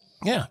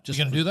 yeah, You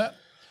going to do that?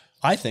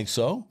 I think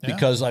so Yeah.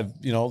 because I've,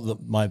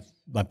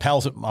 my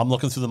pals, I'm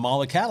looking through the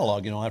Mala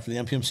catalog, after the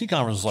MPMC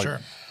conference, it's like, Sure.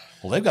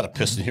 well, they've got a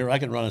piston here. I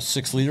can run a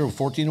 6-liter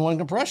 14-to-1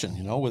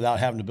 compression, without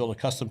having to build a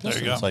custom There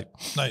piston. you go. It's like,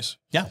 Nice.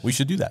 yeah, we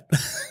should do that.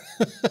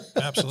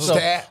 Absolutely.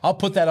 So I'll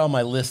put that on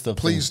my list of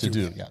Please things to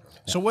do. do. Yeah.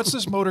 So what's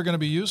this motor going to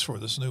be used for,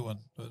 this new one?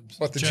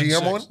 What, the Gen GM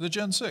 6? one? The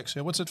Gen 6.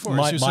 Yeah, what's it for?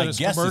 My You said it's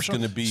guess is commercial.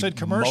 going to be said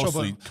commercial,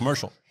 mostly but,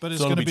 commercial. but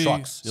it's so going to it'll be be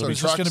trucks. It'll So be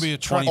it's just going to be a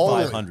truck.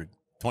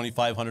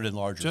 2,500 and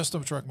larger. Just a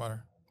truck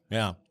motor.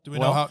 Yeah. Do we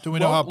know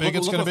how big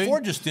it's going to be? What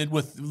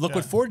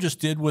Ford just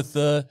did with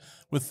that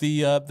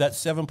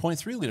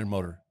 7.3 liter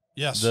motor.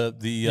 Yes. What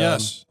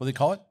do they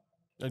call it?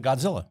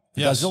 Godzilla.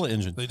 The Yes, Godzilla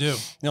engine. They do.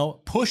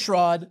 Push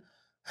rod,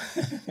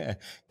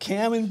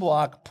 cam and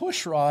block,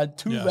 push rod,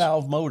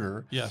 2-valve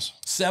motor. Yes.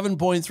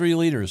 7.3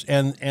 liters,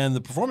 and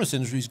the performance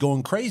industry is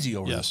going crazy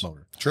over this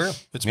motor. Sure.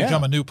 It's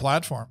become a new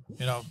platform.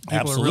 People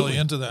Absolutely. are really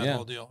into that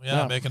whole deal.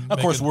 Yeah, Of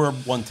course, we're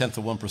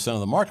 0.1% of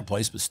the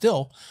marketplace, but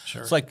still,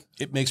 Sure. it's like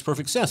it makes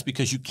perfect sense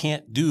because you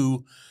can't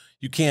do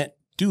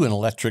an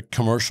electric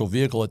commercial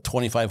vehicle at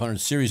 2,500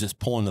 series that's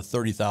pulling a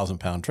 30,000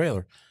 pound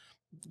trailer.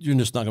 You're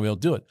just not gonna be able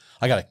to do it.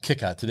 I got a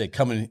kick out today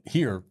coming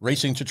here,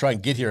 racing to try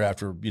and get here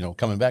after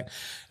coming back,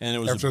 and it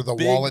was After the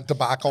wallet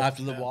debacle.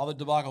 After the wallet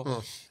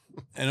debacle,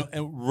 and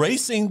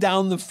racing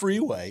down the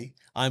freeway,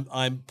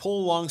 I'm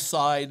pulling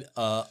alongside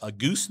a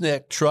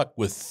gooseneck truck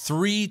with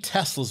 3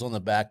 Teslas on the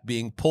back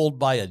being pulled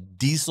by a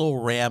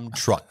diesel Ram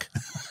truck.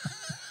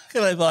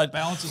 And I thought,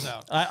 balances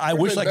out. I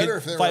Would've wish been I could. better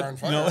if they were on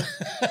fire.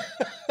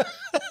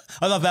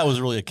 I thought that was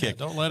really a kick.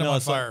 Don't let them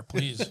on fire,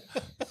 please.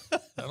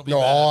 That'll be No,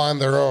 bad. all on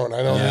their own.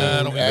 I don't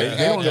that'll be bad.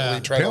 actively Yeah.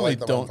 try to Apparently, light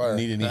them on fire. don't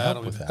need any That'll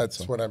help with be that. That's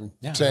so. what I'm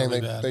Yeah, saying.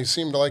 that'll be bad. They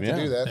seem to like to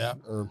do that. Yeah.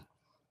 Or,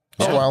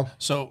 well.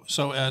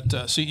 So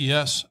at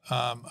CES,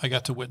 I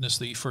got to witness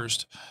the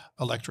first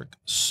electric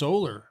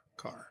solar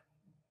car.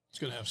 It's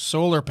going to have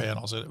solar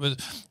panels. It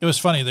was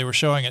funny. They were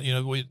showing it.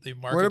 They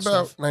market What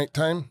about stuff.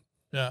 nighttime?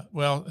 Yeah.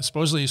 Well,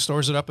 supposedly he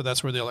stores it up, but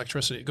that's where the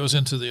electricity goes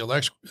into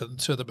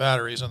the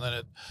batteries, and then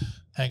it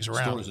hangs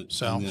around. Stores it,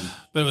 So, and then-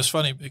 but it was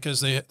funny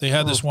because they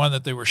had this one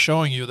that they were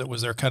showing you that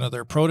was their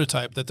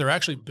prototype that they're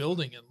actually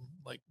building in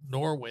like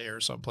Norway or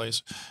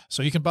someplace.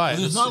 So you can buy it.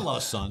 There's It's- not a lot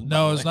of sun.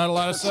 No, there's not a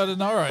lot of sun in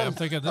Norway. I'm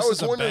thinking this I was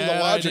is a wondering bad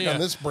the logic idea. on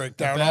this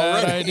breakdown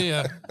Bad already.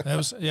 idea. That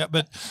was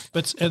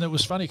but and it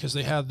was funny because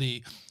they had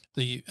the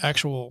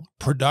actual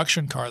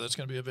production car that's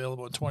going to be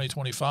available in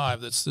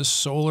 2025. That's this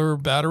solar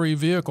battery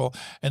vehicle,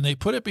 and they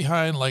put it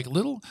behind like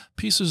little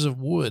pieces of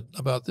wood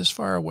about this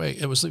far away.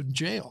 It was in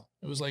jail.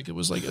 It's like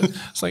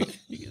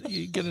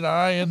you get an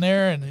eye in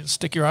there and you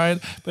stick your eye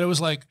in. But it was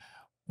like,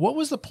 what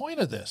was the point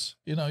of this?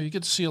 You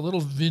get to see a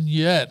little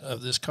vignette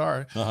of this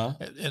car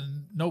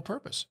and no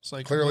purpose. It's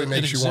like Clearly it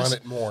makes you want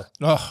exists. it more.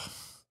 Oh,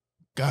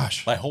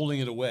 gosh. By holding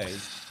it away,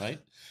 right?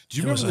 Do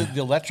you It was remember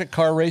the electric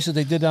car races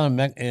they did down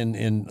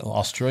in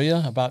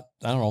Australia about,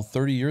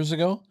 30 years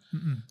ago?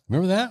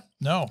 Remember that?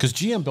 No. Because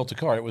GM built a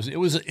car. It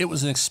was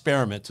an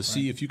experiment to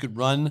see if you could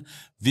run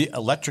the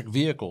electric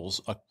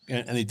vehicles,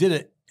 and they did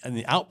it in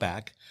the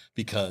Outback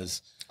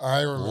because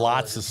I remember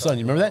lots of sun.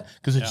 You remember that?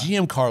 Because a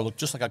GM car looked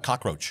just like a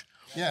cockroach.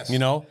 Yes. You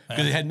know,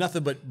 because it had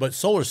nothing but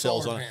solar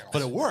cells on it, panels.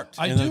 but it worked.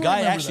 I and the do guy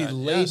remember actually that.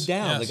 laid Yes,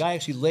 down. yes. The guy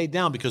actually laid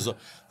down because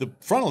the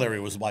frontal area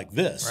was like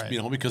this, Right.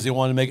 you know, because they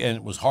wanted to make, and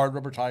it was hard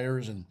rubber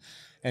tires and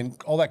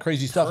all that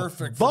crazy stuff.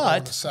 Perfect for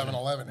going to But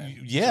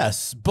 7-Eleven.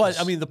 yes, but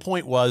I mean, the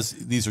point was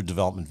these are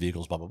development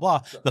vehicles, blah blah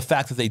blah. The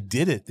fact that they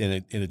did it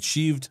and it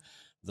achieved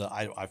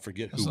I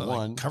forget who Is it, like,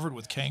 won. covered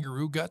with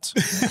kangaroo guts?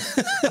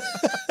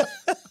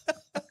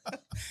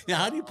 Yeah,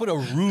 how do you put a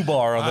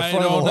rhubar on the I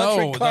front of an don't know.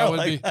 electric car? That would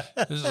like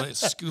be just like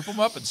scoop them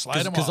up and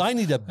slide them Because off. I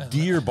need a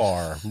deer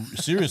bar.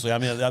 Seriously, I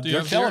mean, they're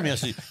have telling deer? me, I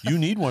say, you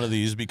need one of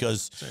these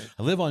because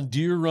I live on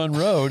Deer Run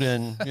Road,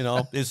 and you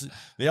know,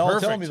 they all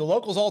tell me, the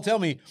locals all tell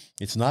me,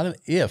 it's not an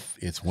if,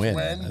 it's when.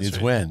 It's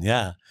when,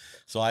 yeah.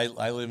 So I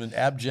live in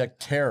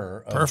abject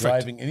terror of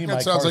driving any of my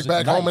That cars. sounds like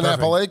at back home in night.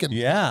 Appalachian.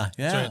 Yeah,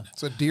 yeah, right.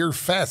 It's a deer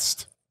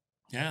fest.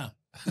 yeah.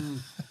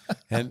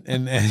 and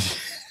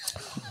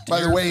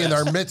By the way, in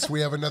our midst,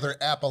 we have another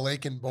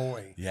Appalachian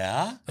boy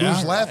yeah,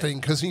 who's laughing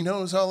because he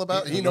knows all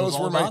about. He knows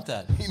all where my about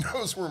that. he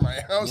knows where my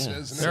house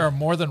is. And There are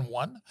more than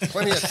one?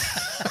 plenty of.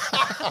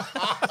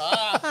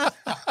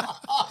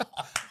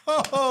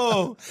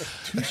 oh,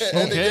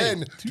 And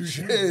again,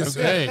 touches.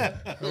 Okay.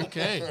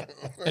 Okay.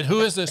 And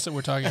who is this that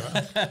we're talking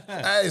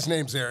about? His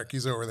name's Eric.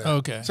 He's over there.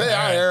 Okay. Say All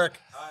hi, right. Eric.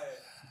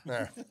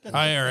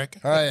 Hi, Eric.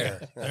 Hi,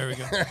 Eric. There we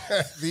go.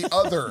 The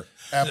other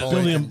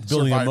Appalachian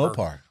building a survivor.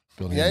 Mopar.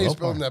 Building Yeah, a he's Mopar.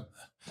 building a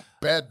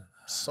bed,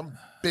 some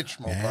bitch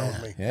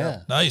Mopar with me.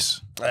 Yeah.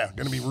 Nice. Yeah,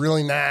 gonna be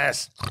really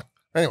nice.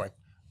 Anyway,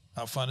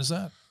 How fun is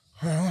that?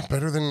 well,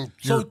 better than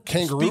your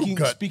kangaroo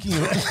gut.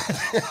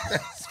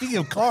 Speaking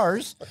of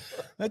cars,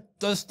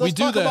 let's We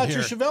do talk that about here.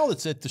 your Chevelle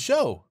that's at the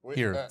show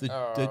here.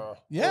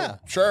 Yeah,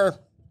 Sure.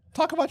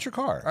 talk about your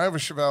car. I have a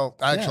Chevelle.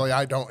 Actually,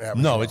 I don't have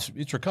a No, Chevelle.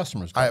 it's your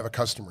customer's I car. have a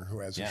customer who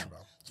has a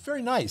Chevelle. It's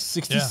very nice.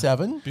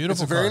 67. Beautiful.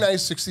 It's a very car.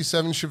 nice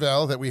 67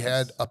 Chevelle that we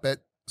had up at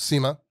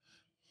SEMA.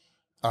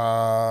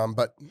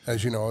 But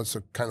as you know, it's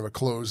a kind of a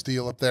closed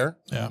deal up there.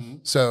 Yeah.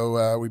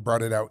 So we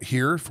brought it out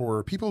here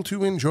for people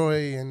to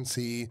enjoy and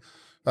see.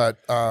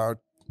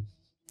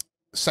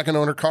 Second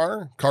owner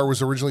car. Car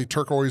was originally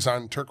turquoise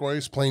on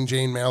turquoise, plain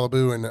Jane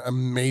Malibu, and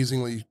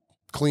amazingly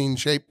clean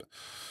shape.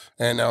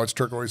 And now it's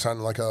turquoise on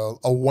like a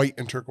white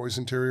and turquoise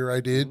interior.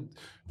 I did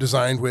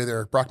designed with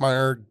Eric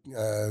Brockmeyer.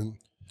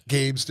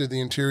 Gabes did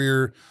the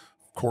interior.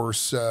 Of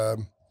course,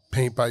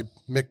 paint by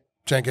Mick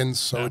Jenkins,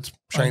 so it's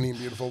shiny and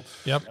beautiful.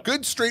 Yep.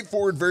 Good,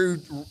 straightforward, very,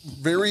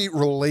 very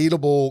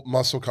relatable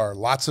muscle car.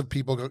 Lots of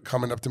people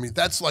coming up to me.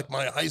 That's like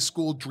my high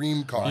school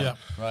dream car. Yeah.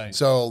 Right.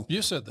 So,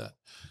 You said that.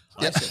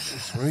 yep.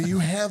 Well, you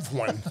have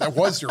one. That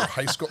was your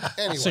high school.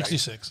 Anyway.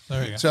 66.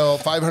 There you go. So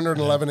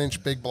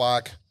 511-inch big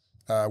block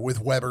with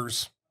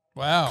Webers.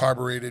 Wow.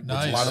 Carbureted.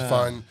 Nice. It's a lot of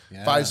fun.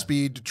 Yeah.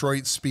 5-speed,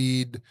 Detroit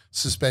speed,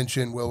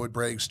 suspension, Wilwood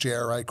brakes,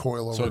 JRI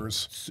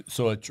coilovers.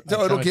 So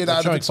So it'll get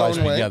out of its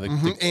own way. Yeah,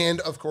 the And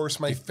of course,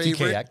 my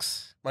favorite.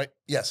 TKX.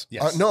 Yes.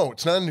 Yes. No,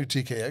 it's not a new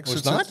TKX. Oh,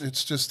 it's not?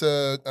 It's just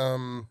a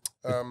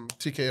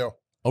TKO.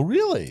 Oh,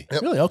 really?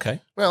 Yep. Really? Okay.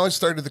 Well, I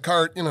started the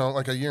cart,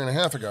 like a year and a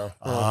half ago.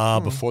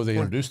 Before they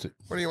introduced it.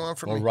 What do you want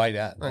from Or me? right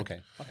at. Okay.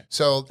 Okay.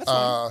 So,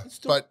 fine. It's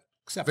still but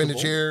acceptable.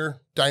 vintage air,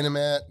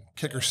 Dynamat,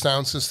 kicker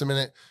sound system in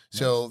it.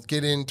 So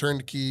get in, turn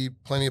the key,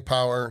 plenty of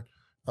power.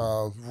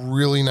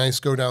 Really nice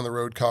go down the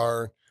road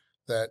car.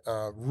 That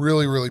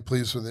really, really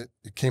pleased with it.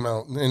 It came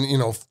out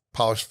and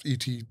polished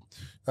ET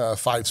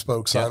 5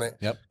 spokes on it.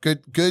 Yep.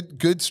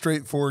 Good,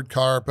 straightforward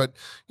car. But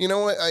you know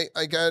what?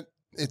 I got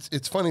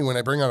it's funny when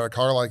I bring out a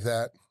car like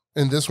that,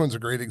 and this one's a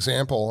great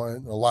example.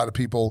 And a lot of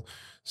people,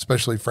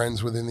 especially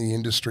friends within the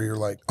industry, are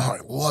like, "Oh, I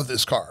love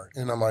this car,"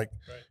 and I'm like,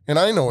 and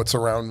I know it's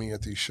around me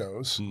at these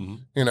shows,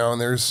 and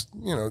there's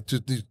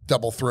just these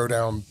double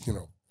throwdown,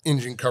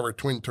 engine cover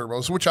twin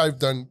turbos, which I've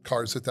done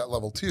cars at that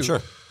level too.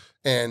 Sure.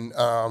 And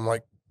I'm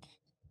like,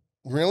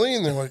 really?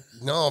 And they're like,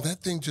 no, that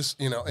thing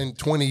just, in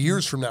 20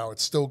 years from now,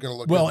 it's still going to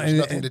look Well, good. There's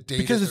nothing to date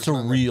because it. it's a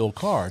There's nothing- real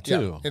car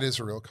too. Yeah, it is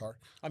a real car.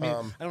 I mean,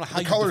 I don't know how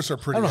the colors are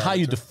pretty. I don't know how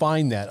you out there.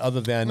 define that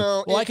other than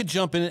No, I could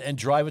jump in it and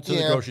drive it to the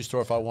Yeah. grocery store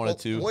if I wanted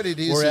to. what it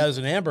is- whereas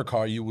an amber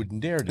car, you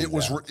wouldn't dare do It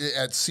was that.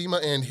 at SEMA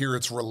and here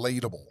it's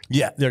relatable.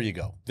 Yeah, there you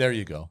go. There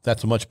you go.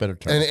 That's a much better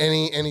term. And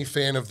any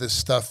fan of this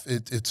stuff,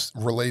 it's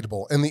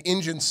relatable. And the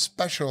engine's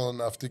special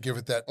enough to give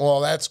it that,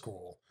 well, that's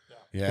cool.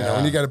 yeah.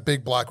 And you got a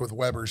big block with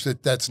Webers,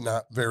 that's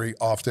not very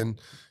often.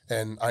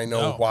 And I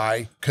know No.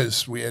 why,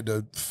 because we had to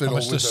How fiddle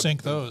much to with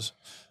sync those?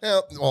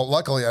 Yeah, well,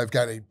 luckily I've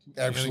got a guy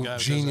absolute who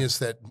does genius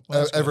that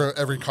Well, that's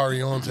every car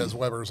he owns has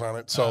Webers on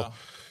it, so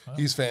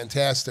he's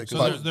fantastic. So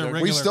but they're we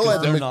regular still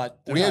had They're to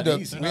not- they're we had not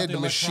to easy. we had They're to not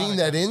the machine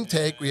electronic that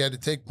intake. We had to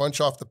take a bunch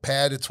off the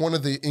pad. It's one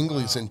of the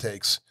Ingles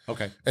intakes,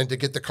 Okay. and to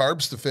get the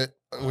carbs to fit,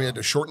 we had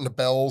to shorten the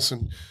bells,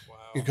 and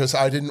because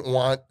I didn't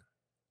want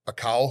a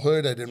cowl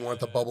hood, I didn't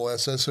want the bubble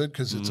SS hood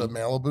because it's a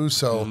Malibu,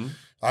 so.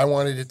 I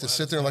wanted it to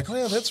sit there like, oh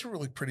yeah, that's a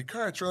really pretty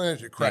car. It's really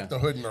nice. You crack the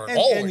hood and, they're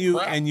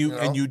like,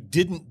 And you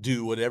didn't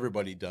do what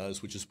everybody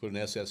does, which is put an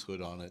SS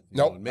hood on it.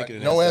 Nope, make it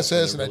an no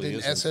SS, when and it I really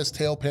did an isn't. SS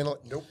tail panel.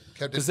 Nope,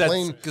 kept it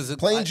that's-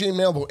 plain Jane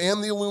Malibu,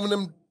 and the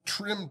aluminum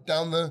trim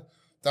down the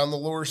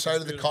lower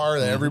side of the car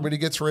that everybody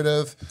gets rid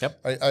of.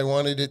 Yep. I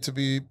wanted it to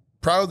be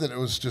proud that it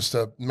was just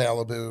a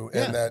Malibu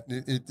and that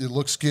it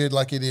looks good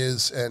like it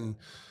is, and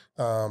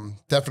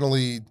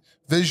definitely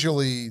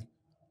visually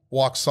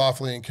walk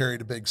softly and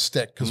carried a big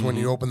stick, because when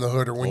you open the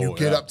hood or when you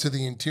get up to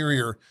the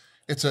interior,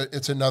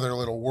 it's another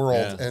little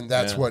world, and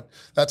that's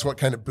what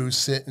kind of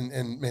boosts it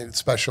and made it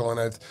special. And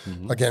I've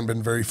again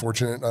been very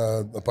fortunate.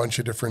 A bunch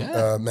of different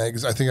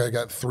magazines. I think I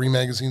got 3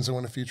 magazines that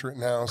want to feature it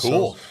now.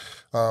 Cool.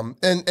 So,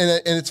 and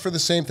it's for the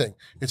same thing.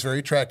 It's very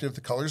attractive.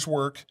 The colors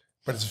work,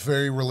 but it's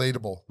very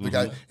relatable.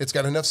 It's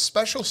got enough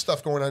special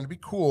stuff going on to be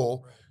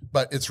cool,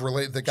 but it's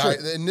related.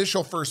 The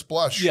initial first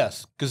blush.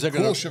 Yes, because they're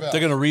Cool going Chevelle.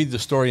 to read the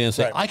story and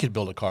say, I could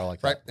build a car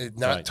like Right. that. It's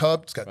not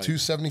tubbed. It's got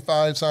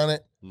 275s on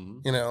it.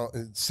 You know,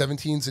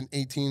 17s and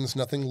 18s,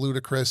 nothing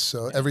ludicrous.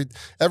 So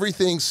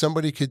everything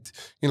somebody could,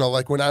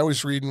 like when I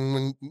was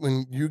reading,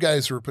 when you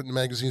guys were putting the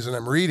magazines and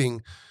I'm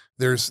reading,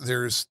 there's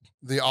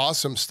the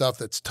awesome stuff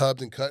that's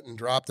tubbed and cut and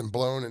dropped and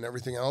blown and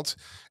everything else.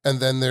 And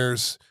then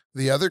there's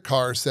the other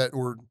cars that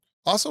were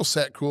also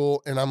sat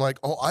cool, and I'm like,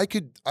 oh, I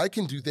can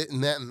do that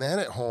and that and that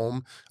at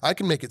home. I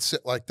can make it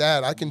sit like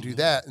that. I can do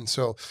that. And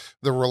so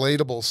the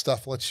relatable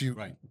stuff lets you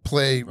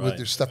play with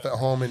your stuff at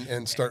home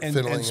and start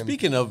fiddling. And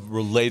speaking of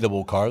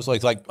relatable cars,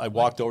 like I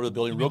walked over to the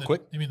building real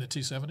quick. You mean the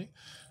T70?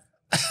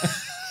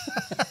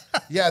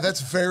 Yeah,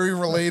 that's very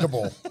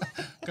relatable.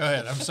 Go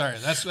ahead. I'm sorry.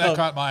 That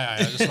caught my eye.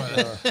 I just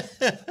wanted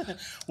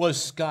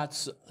Was Scott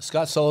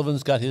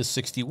Sullivan's got his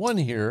 61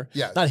 here.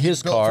 Yeah, Not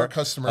his built car. for a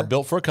customer.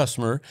 Built for a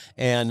customer.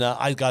 And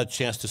I got a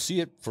chance to see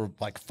it for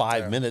like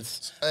 5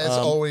 minutes. As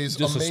always,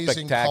 just a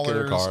amazing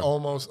spectacular colors, car.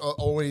 almost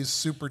always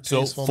super So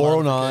tasteful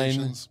 409,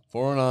 modifications.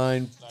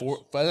 I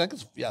think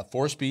it's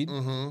 4-speed,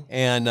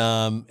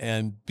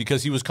 and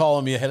because he was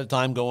calling me ahead of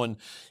time, going,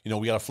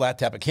 we got a flat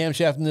tappet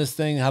camshaft in this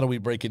thing. How do we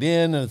break it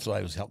in? And so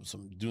I was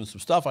doing some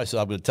stuff. I said,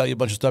 I'm going to tell you a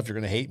bunch of stuff. You're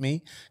going to hate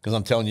me because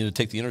I'm telling you to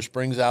take the inner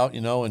springs out,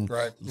 and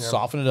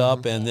soften it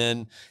up,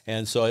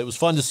 and so it was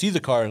fun to see the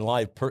car in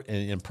live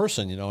in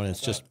person, and it's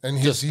just And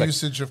his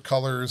usage of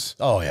colors.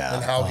 Oh yeah,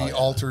 and how he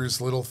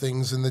alters little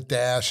things in the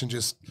dash and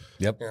just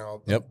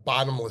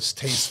bottomless,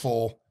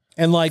 tasteful.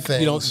 And like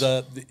things.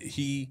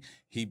 he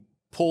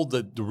pulled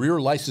the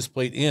rear license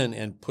plate in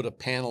and put a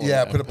panel.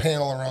 Put a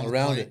panel around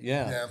it. plate.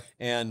 Yeah.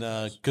 And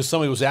because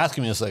somebody was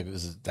asking me, it's like,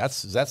 is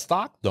that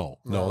stock? No,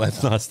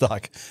 that's not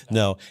stock.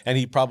 No, and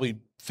he probably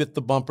fit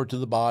the bumper to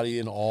the body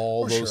and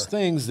all those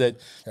things that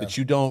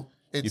you don't.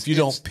 If you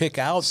don't pick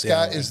out,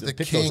 Scott is the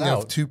king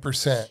of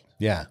 2%.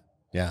 Yeah.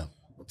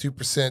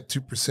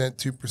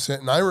 2%.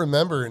 And I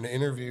remember an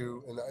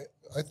interview, and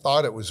I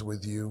thought it was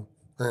with you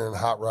in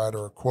Hot Rod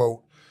or a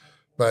quote,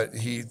 but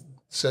he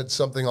said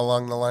something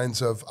along the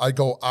lines of, I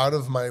go out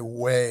of my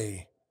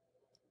way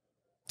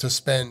to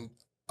spend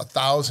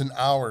 1,000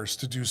 hours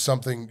to do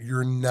something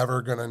you're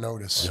never going to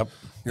notice.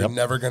 You're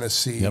never going to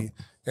see.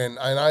 And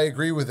I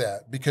agree with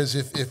that, because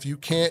if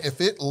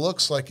it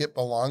looks like it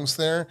belongs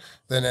there,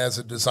 then as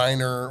a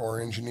designer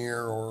or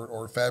engineer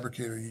or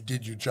fabricator, you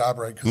did your job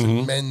right, because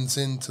it mends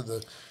into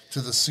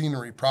the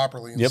scenery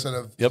properly instead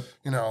of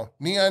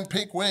neon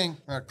pink wing.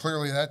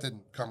 Clearly that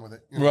didn't come with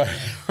it. Right,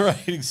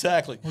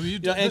 exactly. Well,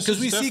 and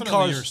because we see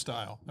cars. Your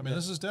style. I mean,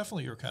 this is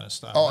definitely your kind of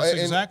style. Oh, That's and,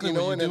 exactly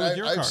what you do with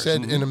your I've cars.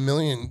 said in a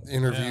million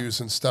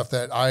interviews and stuff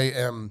that I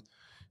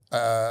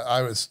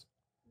was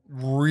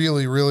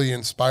really, really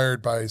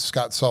inspired by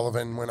Scott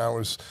Sullivan when I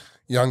was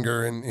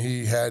younger, and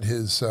he had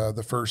his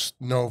the first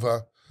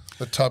Nova,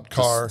 the tub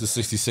car, the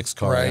 66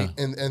 car, right?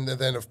 And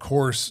then of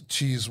course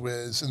Cheese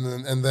Whiz,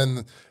 and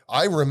then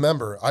I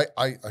remember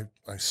I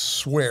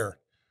swear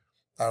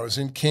I was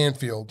in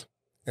Canfield,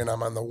 and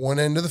I'm on the one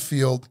end of the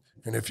field,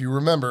 and if you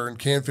remember in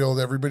Canfield,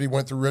 everybody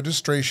went through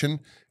registration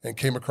and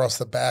came across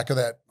the back of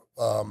that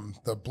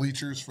the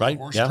bleachers for the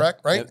horse track,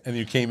 right? And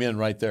you came in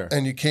right there.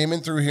 And you came in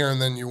through here,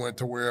 and then you went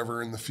to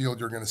wherever in the field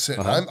you're going to sit.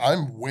 And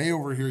I'm way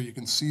over here. You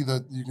can see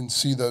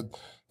the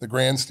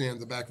grandstand,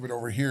 the back of it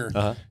over here,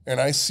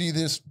 and I see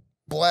this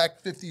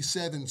black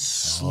 57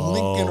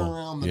 slinking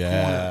around the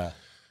corner.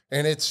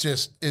 And it's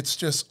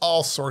just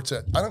all sorts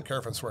of, I don't care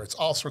if I swear, it's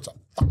all sorts of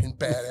fucking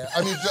badass.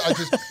 I mean,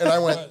 I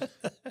went,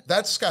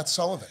 that's Scott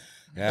Sullivan.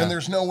 Yeah. And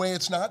there's no way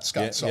it's not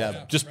Scott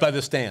Sullivan. Yeah, just by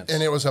the stance.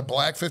 And it was a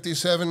black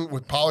 57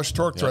 with polished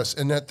torque thrust,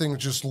 and that thing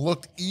just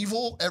looked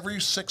evil every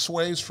 6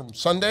 ways from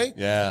Sunday.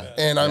 Yeah.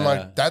 And I'm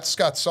like, that's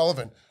Scott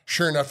Sullivan.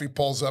 Sure enough, he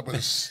pulls up with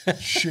his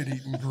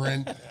shit-eating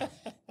grin.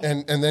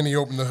 And then he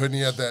opened the hood, and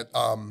he had that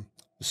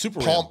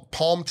Super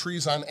palm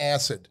trees on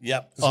acid.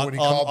 Yep. Is what he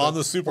called on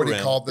the Super what he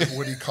called the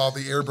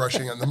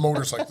airbrushing, and the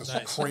motor's like this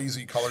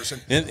crazy colors.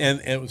 And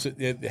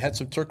it had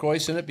some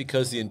turquoise in it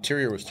because the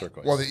interior was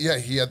turquoise. Well,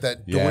 he had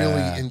that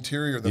doily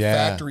interior, the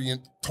factory,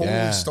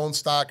 totally stone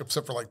stock,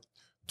 except for like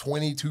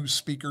 22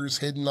 speakers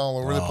hidden all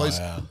over the place.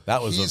 Yeah.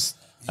 That was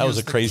That was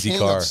He a the crazy king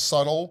car. of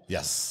subtle,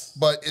 Yes.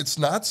 but it's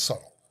not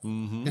subtle.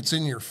 It's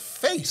in your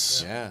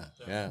face, Yeah.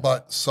 Yeah.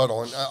 but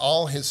subtle, and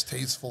all his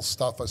tasteful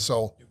stuff.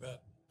 So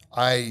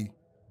I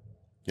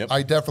Yep.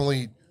 I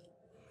definitely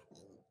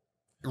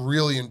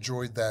really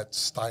enjoyed that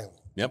style.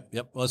 Yep.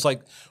 Yep. Well, it's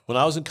like when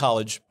I was in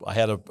college, I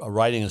had a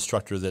writing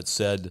instructor that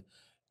said,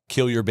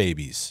 "Kill your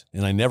babies,"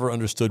 and I never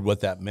understood what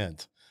that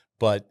meant.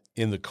 But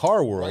in the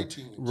car world,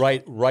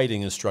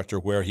 writing instructor,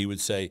 where he would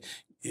say,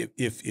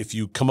 if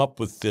you come up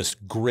with this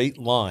great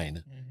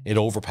line, it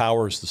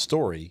overpowers the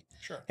story.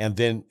 Sure. And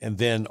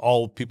then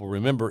all people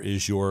remember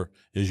is your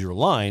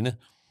line,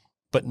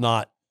 but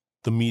not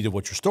the meat of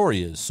what your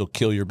story is. So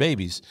kill your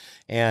babies.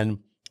 And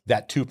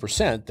that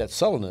 2%, that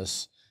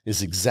subtleness,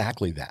 is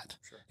exactly that.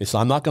 Sure.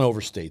 I'm not going to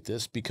overstate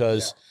this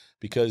because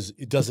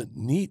it doesn't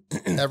need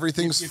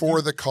Everything's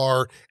for the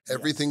car.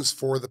 Everything's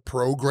for the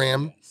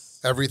program.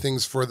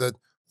 Everything's for the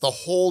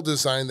whole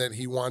design that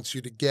he wants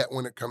you to get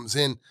when it comes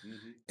in.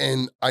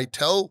 And I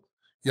tell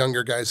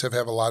younger guys, have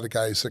a lot of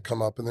guys that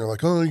come up and they're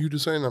like, "Oh, you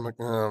design?" I'm like,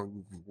 "Oh,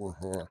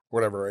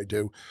 whatever I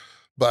do."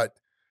 But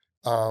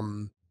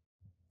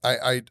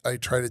I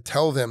try to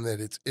tell them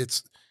that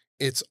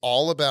it's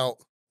all about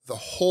the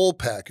whole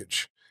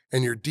package,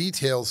 and your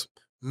details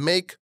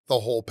make the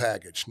whole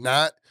package,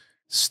 not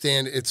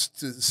stand. It's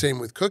the same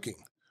with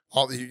cooking.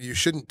 You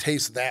shouldn't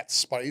taste that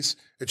spice.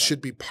 It should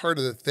be part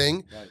of the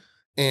thing. Right.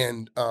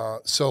 And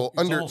so it's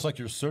almost like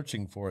you're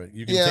searching for it.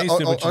 You can taste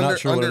it, but you're not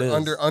sure what it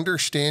is.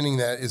 Understanding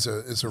that is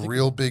a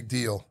real big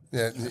deal.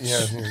 Yeah,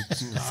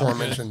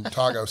 aforementioned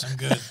tacos. I'm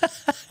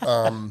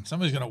good.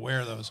 Somebody's gonna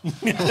wear those.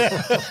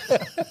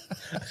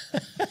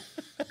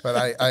 But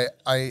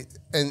I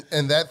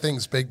and that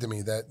thing's big to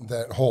me.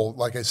 That whole,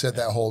 like I said,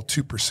 that whole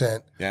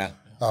 2%. Yeah.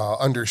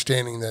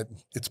 Understanding that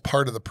it's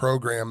part of the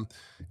program,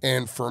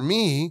 and for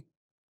me,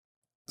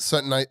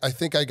 something I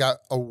think I got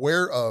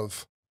aware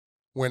of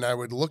when I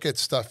would look at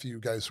stuff you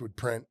guys would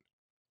print,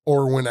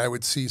 or when I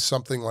would see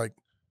something like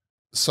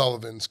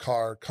Sullivan's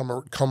car come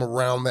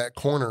around that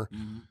corner,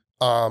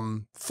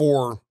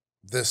 for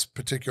this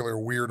particular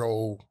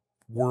weirdo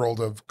world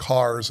of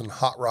cars and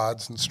hot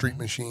rods and street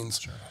machines.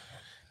 Sure.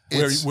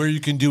 Where you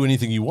can do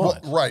anything you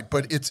want. Well, right,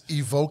 but it's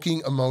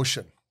evoking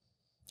emotion.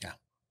 Yeah.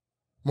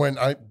 When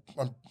I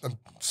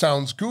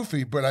sounds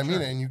goofy, but I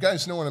mean it, and you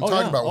guys know what I'm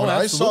talking about. When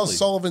I saw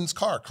Sullivan's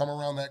car come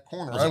around that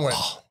corner, I went,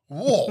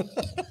 whoa.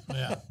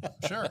 Yeah,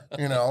 sure.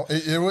 You know,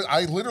 it was,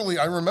 I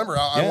remember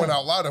I went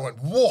out loud. I went,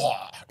 whoa.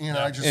 You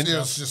know, it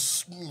was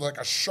just like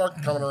a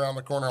shark coming around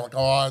the corner. Like,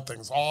 oh, that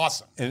thing's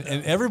awesome.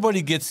 And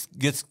everybody gets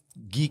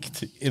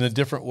geeked in a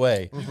different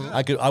way.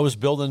 I was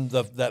building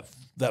that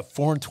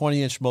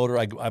 420-inch motor.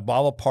 I bought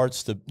all the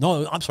parts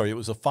it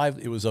was a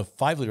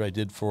 5 liter I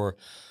did for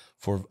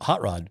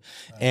hot rod.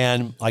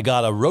 And I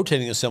got a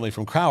rotating assembly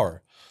from Carroll.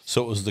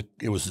 So it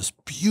was this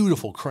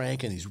beautiful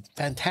crank and these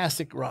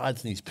fantastic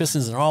rods and these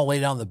pistons, and they're all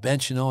laid out on the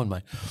bench, you know. And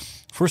my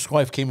first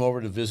wife came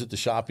over to visit the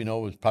shop, you know.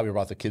 It was probably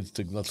brought the kids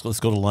to let's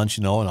go to lunch,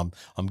 you know. And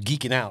I'm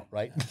geeking out,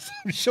 right?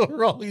 I'm showing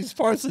her all these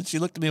parts, and she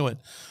looked at me and went,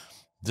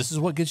 "This is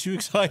what gets you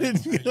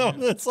excited?" You know,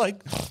 it's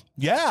like,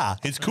 yeah,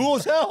 it's cool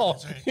as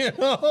hell. You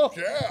know?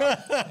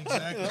 Yeah,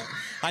 exactly.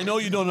 I know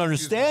you don't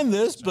understand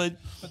this, but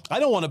I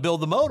don't want to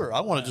build the motor.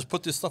 I want to just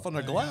put this stuff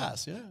under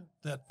glass. Yeah.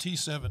 That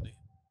T70.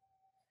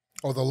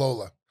 Oh, the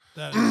Lola.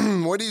 That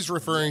is what he's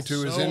referring to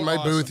is so in my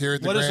awesome. booth here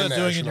at the What is Grand that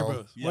doing National. in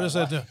your booth? What does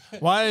that do?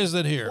 Why is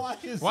it here?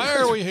 Why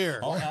are we here?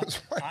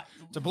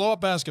 To blow up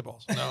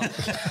basketballs? No.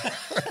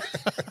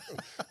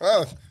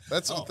 Well,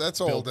 that's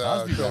old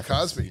Bill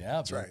Cosby. Yeah,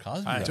 that's right.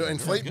 Cosby. To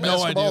inflate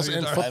No idea basketballs who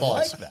and you're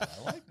footballs. I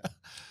like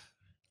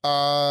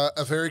that.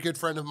 A very good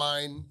friend of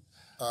mine,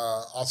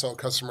 also a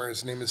customer.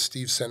 His name is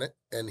Steve Sennett,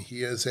 and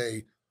he has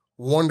a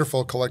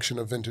wonderful collection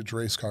of vintage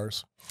race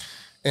cars.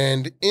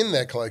 And in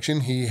that collection,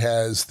 he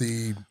has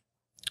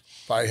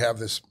if I have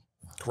this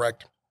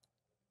correct,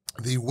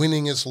 the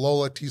winningest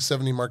Lola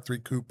T70 Mark III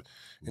coupe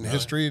in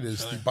history. It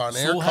is the Bon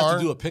Air So we'll car. have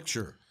to do a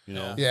picture. You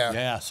know? Yeah.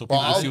 Yeah. So people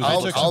Well, can see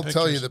what I'll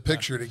tell you the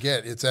picture to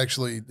get. It's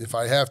actually, if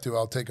I have to,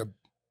 I'll take a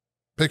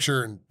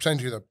picture and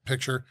send you the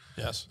picture.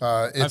 Yes.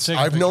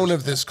 I've known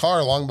of this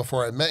car long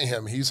before I met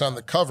him. He's on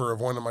the cover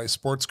of one of my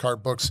sports car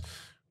books,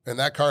 and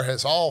that car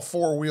has all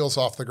four wheels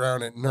off the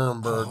ground at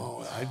Nuremberg.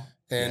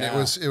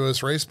 It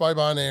was raced by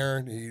Bon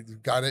Air. He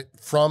got it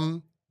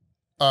from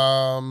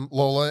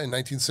Lola in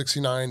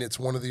 1969. It's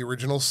one of the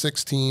original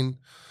 16,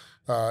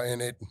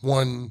 and it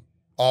won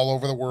all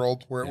over the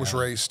world where it was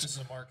raced. This is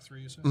a Mark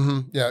III, you said?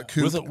 Yeah,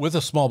 coupe. with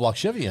a small block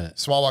Chevy in it.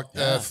 Small block,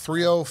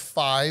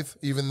 305,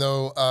 even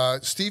though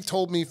Steve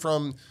told me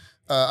from,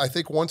 I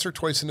think once or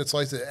twice in its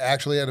life, it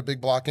actually had a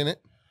big block in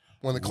it.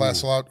 When the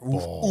class allowed,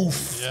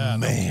 oof. Yeah,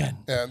 Man.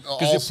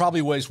 Because it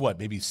probably weighs what,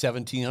 maybe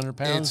 1,700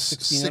 pounds?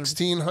 It's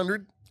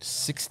 1,600.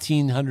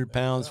 1,600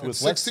 pounds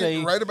with, let's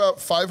say, right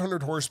about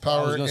 500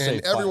 horsepower. gonna And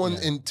say everyone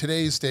five, in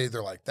today's day,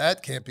 they're like,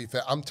 that can't be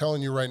fast. I'm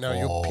telling you right now,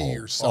 you'll pee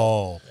yourself.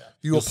 Oh,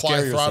 You You'll apply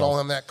scare throttle yourself.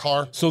 on that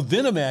car. So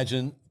then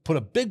imagine, put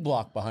a big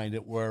block behind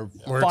it where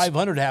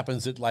 500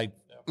 happens at like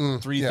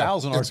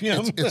 3,000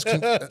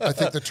 RPM. I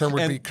think the term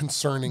would be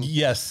concerning.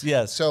 Yes,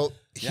 yes. So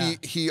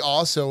he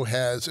also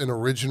has an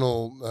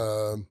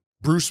original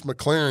Bruce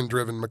McLaren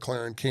driven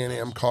McLaren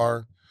Can-Am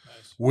car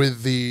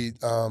with the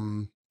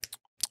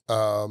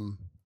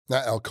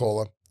not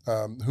Alcoa,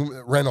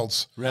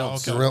 Reynolds.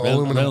 Reynolds, The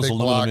aluminum big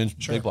block.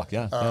 Big block,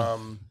 yeah.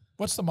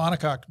 What's the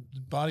monocoque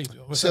body do?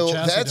 What's So that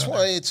chassis that's doing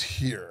why there? it's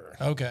here.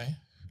 Okay.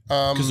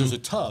 Because there's a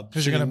tub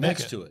Because you're going to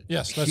next to it.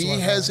 Yes. That's He what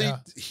I has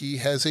thought, he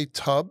has a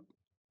tub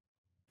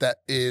that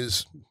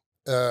is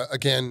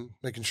again,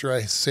 making sure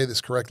I say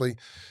this correctly.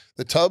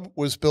 The tub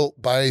was built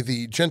by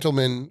the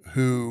gentleman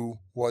who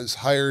was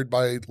hired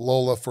by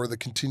Lola for the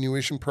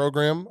continuation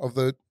program of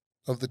the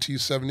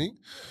T70.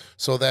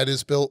 So that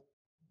is built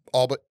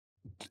all but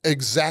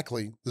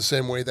exactly the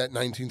same way that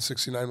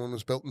 1969 one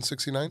was built in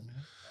 69.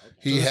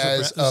 He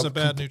has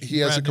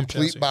a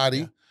complete chassis.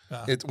 body.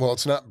 Yeah.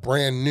 It's not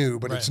brand new,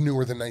 but Right. it's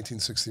newer than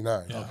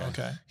 1969. Yeah,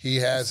 okay. He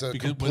has a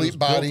Because when it complete was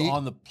built body.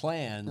 on the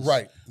plans.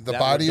 Right. The that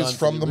body were is done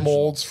for from the original.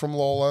 molds from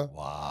Lola.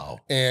 Wow.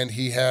 And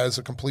he has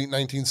a complete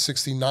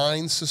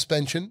 1969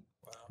 suspension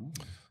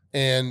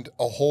and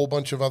a whole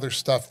bunch of other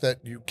stuff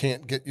that you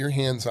can't get your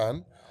hands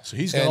on. So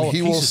he's got all And the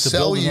he will pieces to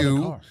sell build another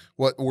you car.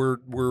 what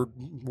we're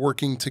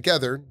working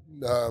together.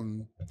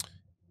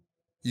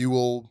 You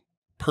will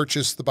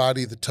purchase the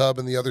body, the tub,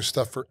 and the other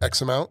stuff for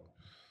X amount,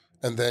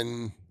 and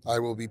then I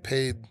will be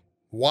paid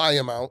Y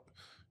amount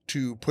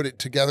to put it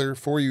together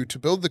for you to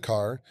build the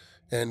car.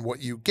 And what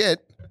you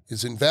get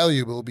is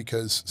invaluable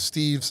because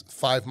Steve's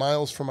 5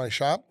 miles from my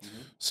shop.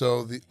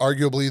 So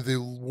arguably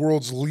the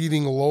world's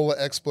leading Lola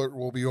expert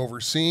will be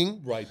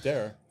overseeing. Right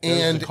there. And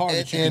There's the car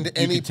that you and can-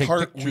 you any can take part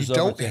we pictures of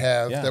don't it.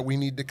 have Yeah. that we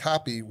need to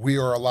copy, we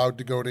are allowed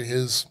to go to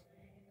his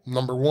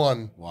number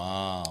one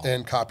Wow.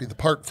 and copy the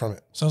part from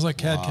it. Sounds like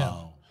CAD cam.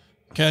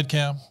 CAD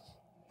cam.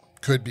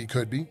 Could be.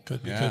 Could be.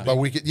 But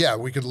we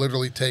could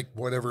literally take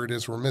whatever it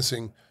is we're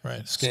missing,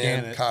 Right.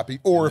 scan it, copy,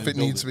 or and if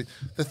then it needs to be.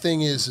 The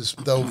thing is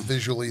though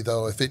visually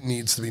though, if it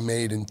needs to be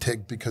made in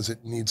TIG because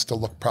it needs to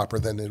look proper,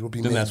 then it'll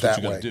be Then made that's that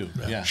what you're way. going to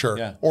do. Yeah. Sure.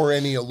 Yeah. Or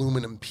any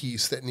aluminum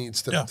piece that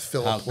needs to Yeah.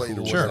 fill How a plate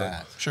cool or is whatever.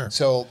 that? Sure.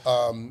 So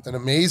an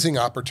amazing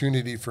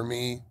opportunity for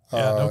me.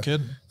 Yeah, no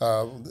kidding.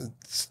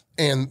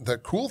 And the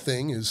cool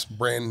thing is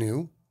brand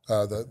new,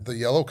 the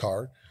yellow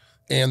car,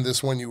 and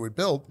this one you would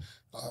build.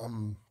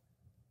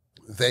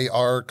 They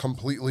are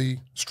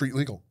completely street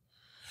legal.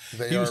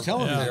 He was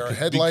telling me they that are because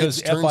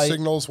headlights, turn FIA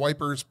signals,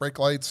 wipers, brake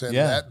lights, and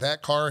Yeah.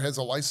 that car has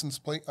a license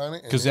plate on it.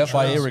 and Because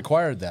insurance. FIA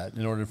required that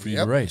in order for you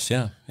Yep. to race.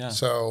 Yeah. Yeah.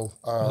 So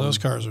Those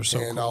cars are so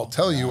and cool. I'll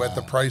tell you, at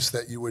the price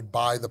that you would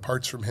buy the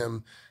parts from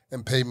him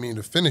and pay me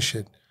to finish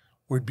it,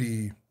 would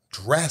be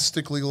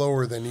drastically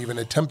lower than even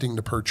attempting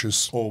to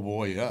purchase Oh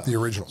boy, yeah. the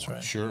original.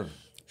 right. Sure.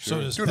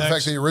 So does Due to the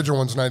fact Pex. the original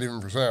one's not even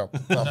for sale.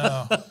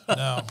 No.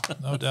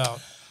 No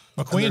doubt.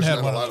 McQueen there's had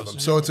not one a lot of of those. them.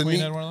 So it's a McQueen neat-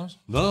 had one of those.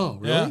 No,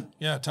 really?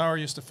 Yeah, Tower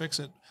used to fix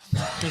it.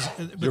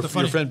 Your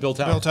friend Bill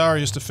Tower. Bill Tower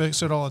used to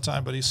fix it all the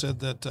time, but he said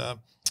that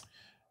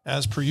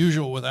as per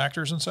usual with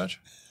actors and such,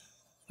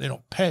 they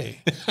don't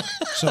pay.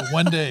 So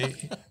one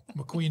day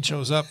McQueen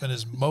shows up and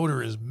his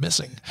motor is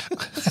missing.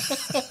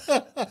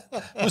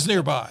 It was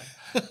nearby.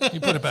 He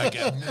put it back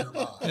in.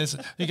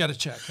 He got a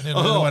check and then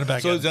went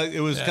back so in.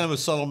 it was kind of a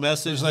subtle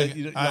message. Like,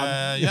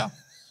 that you,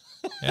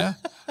 yeah.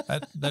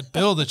 That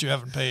bill that you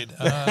haven't paid.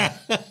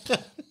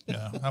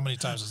 Yeah, how many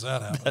times has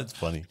that happened? that's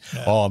funny.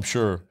 Oh, I'm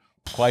sure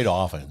quite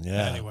often.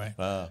 Yeah. Anyway.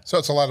 So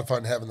it's a lot of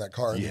fun having that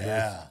car. In the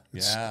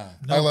booth. Yeah.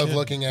 No I love kidding.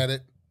 looking at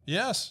it.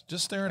 Yes,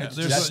 just staring at it.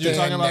 Just You're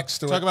talking stand about next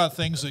to it.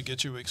 things that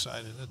get you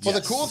excited. It's- Well,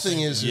 the cool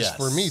thing is Yes.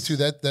 for me too,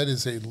 that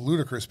is a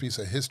ludicrous piece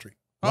of history.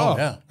 Oh,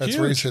 yeah. That's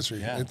huge. race history.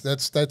 Yeah.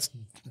 That's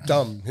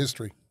dumb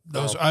history.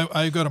 Those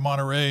I go to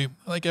Monterey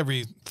like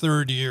every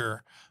third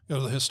year. Go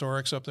to the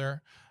historics up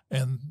there,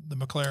 and the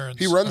McLarens.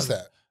 He runs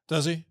that.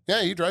 Does he?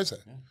 Yeah, he drives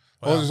that.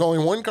 Well, there's only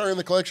one car in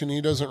the collection he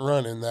doesn't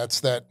run, and that's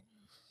the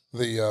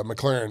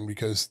McLaren,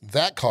 because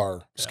that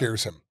car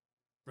scares him.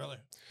 Really?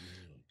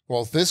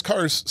 Well, this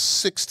car's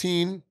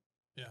 16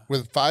 Yeah.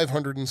 with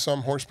 500 and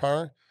some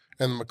horsepower,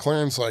 and the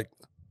McLaren's like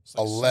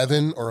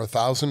 11 or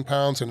 1,000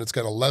 pounds, and it's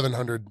got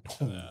 1,100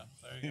 Yeah.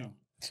 There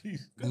you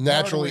go.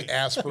 naturally weight.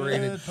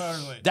 aspirated. Good power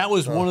weight. That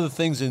was one of the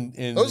things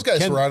in Those guys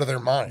Ken, were out of their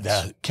minds.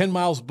 Ken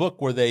Miles'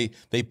 book where they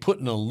put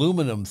an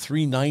aluminum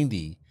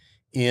 390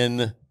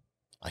 in,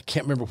 I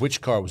can't remember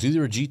which car. It was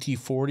either a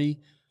GT40.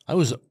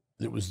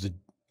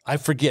 I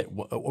forget,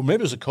 or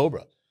maybe it was a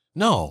Cobra.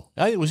 No,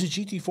 it was a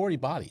GT40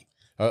 body,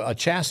 a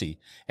chassis,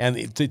 and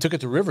they took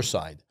it to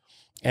Riverside,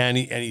 and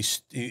he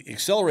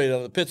accelerated out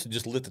of the pits and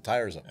just lit the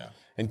tires up,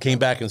 and came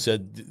back and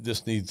said,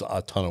 "This needs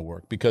a ton of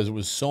work because it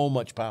was so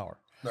much power."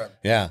 Right.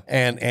 Yeah,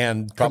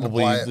 and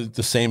probably apply it.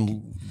 the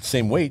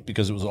same weight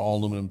because it was an all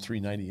aluminum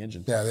 390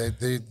 engine. Yeah,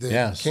 they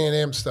Yes.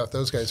 Can-Am stuff.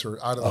 Those guys were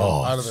out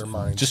of their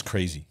minds. Just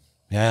crazy.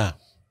 Yeah.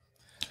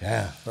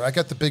 Yeah. But I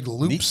got the big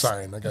loop Neat.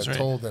 sign. I got right.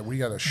 told that we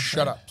got to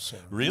shut up soon.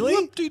 Really?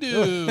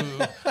 Whoop-de-doo.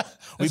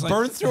 We That's like-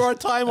 burned through our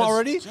time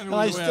already, generally and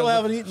I the way still I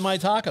haven't eaten my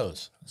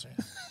tacos.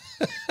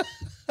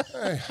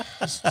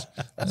 It's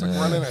like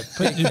running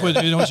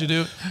a You know what you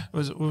do?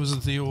 What was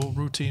it, the old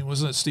routine?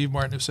 Wasn't it Steve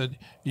Martin who said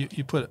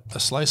you put a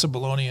slice of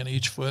bologna in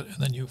each foot and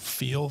then you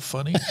feel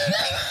funny?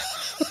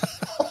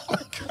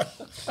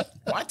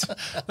 what?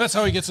 That's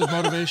how he gets his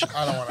motivation.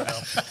 I don't want to know.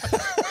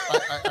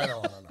 I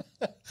don't want to know.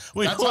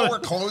 That's how we're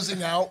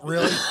closing out,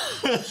 really?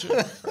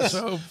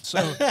 So do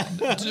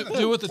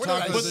what the What did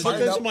I tacos say? Put Sign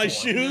those up in my for.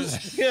 shoes.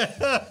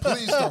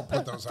 Please don't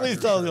put those on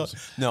Please your don't.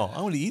 shirts. No, I'm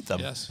going to eat them.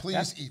 Yes.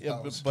 Please eat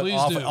those. But Please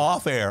off, do.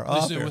 off air.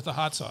 Please Off do air. with the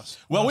hot sauce.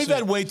 Well, Wanna we've see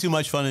had it? way too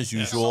much fun as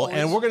usual, always.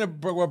 and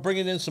we're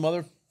bringing in some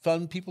other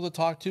fun people to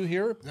talk to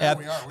here. Yeah,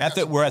 we are. We got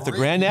some We're at the great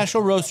Grand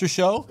National Roadster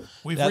Show.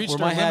 We've That's reached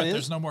where our my hat limit. is.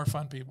 There's no more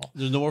fun people.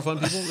 There's no more fun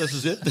people. This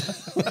is it.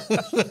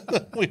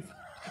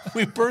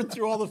 we burned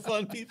through all the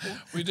fun people.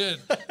 We did.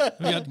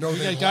 We got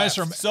they guys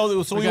left. from So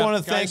we got want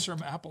to thank. guys from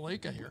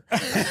Appalachia here.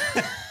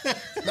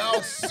 Now,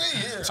 see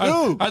here.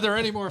 Are there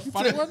any more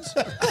funny ones?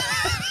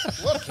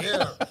 Look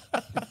here.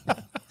 I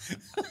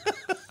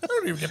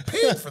don't even get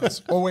paid for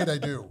this. Oh, wait, I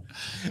do.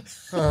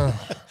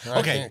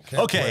 Okay.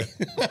 Can't Okay.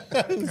 quit.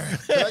 Can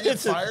I get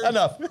fired?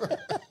 Enough.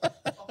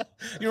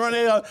 You're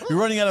running out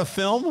of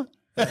film.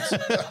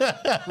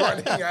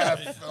 Running out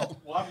of film.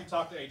 We'll have you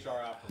talk to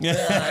HR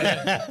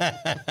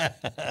after.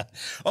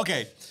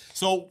 Okay,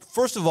 so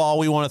first of all,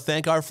 we want to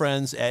thank our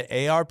friends at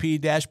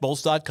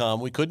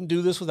arp-bolts.com. We couldn't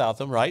do this without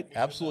them, right?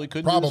 Absolutely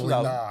couldn't do this Probably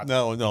without not.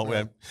 them. No.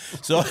 Man.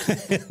 So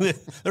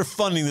they're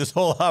funding this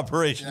whole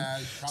operation. Yeah,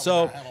 you probably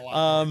So, have a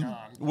lot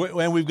going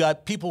on. and we've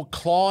got people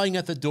clawing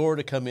at the door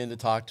to come in to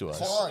talk to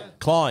us.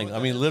 Clawing. I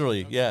mean,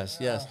 literally. Yes.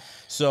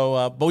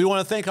 So, but we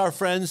want to thank our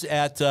friends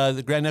at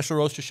the Grand National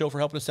Roadster Show for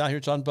helping us out here,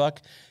 John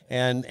Buck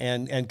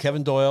and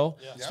Kevin Doyle,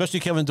 especially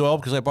Kevin Doyle,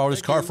 because I borrowed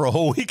his car for a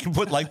whole week and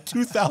put like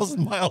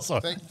 2,000 miles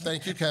on it.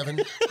 Thank you, Kevin.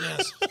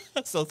 Yes.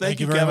 So thank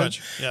you, very Kevin.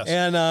 much. Yes.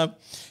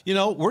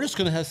 And we're just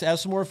going to have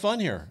some more fun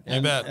here.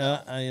 And, bet.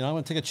 I'm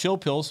going to take a chill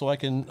pill so I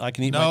can eat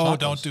my No, tacos.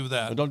 don't do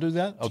that. Oh, don't do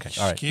that. Okay.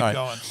 All right. Keep all right.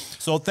 going.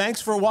 So thanks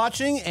for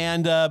watching,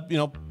 and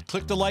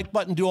click the like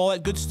button, do all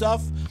that good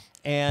stuff,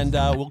 and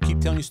we'll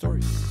keep telling you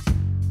stories.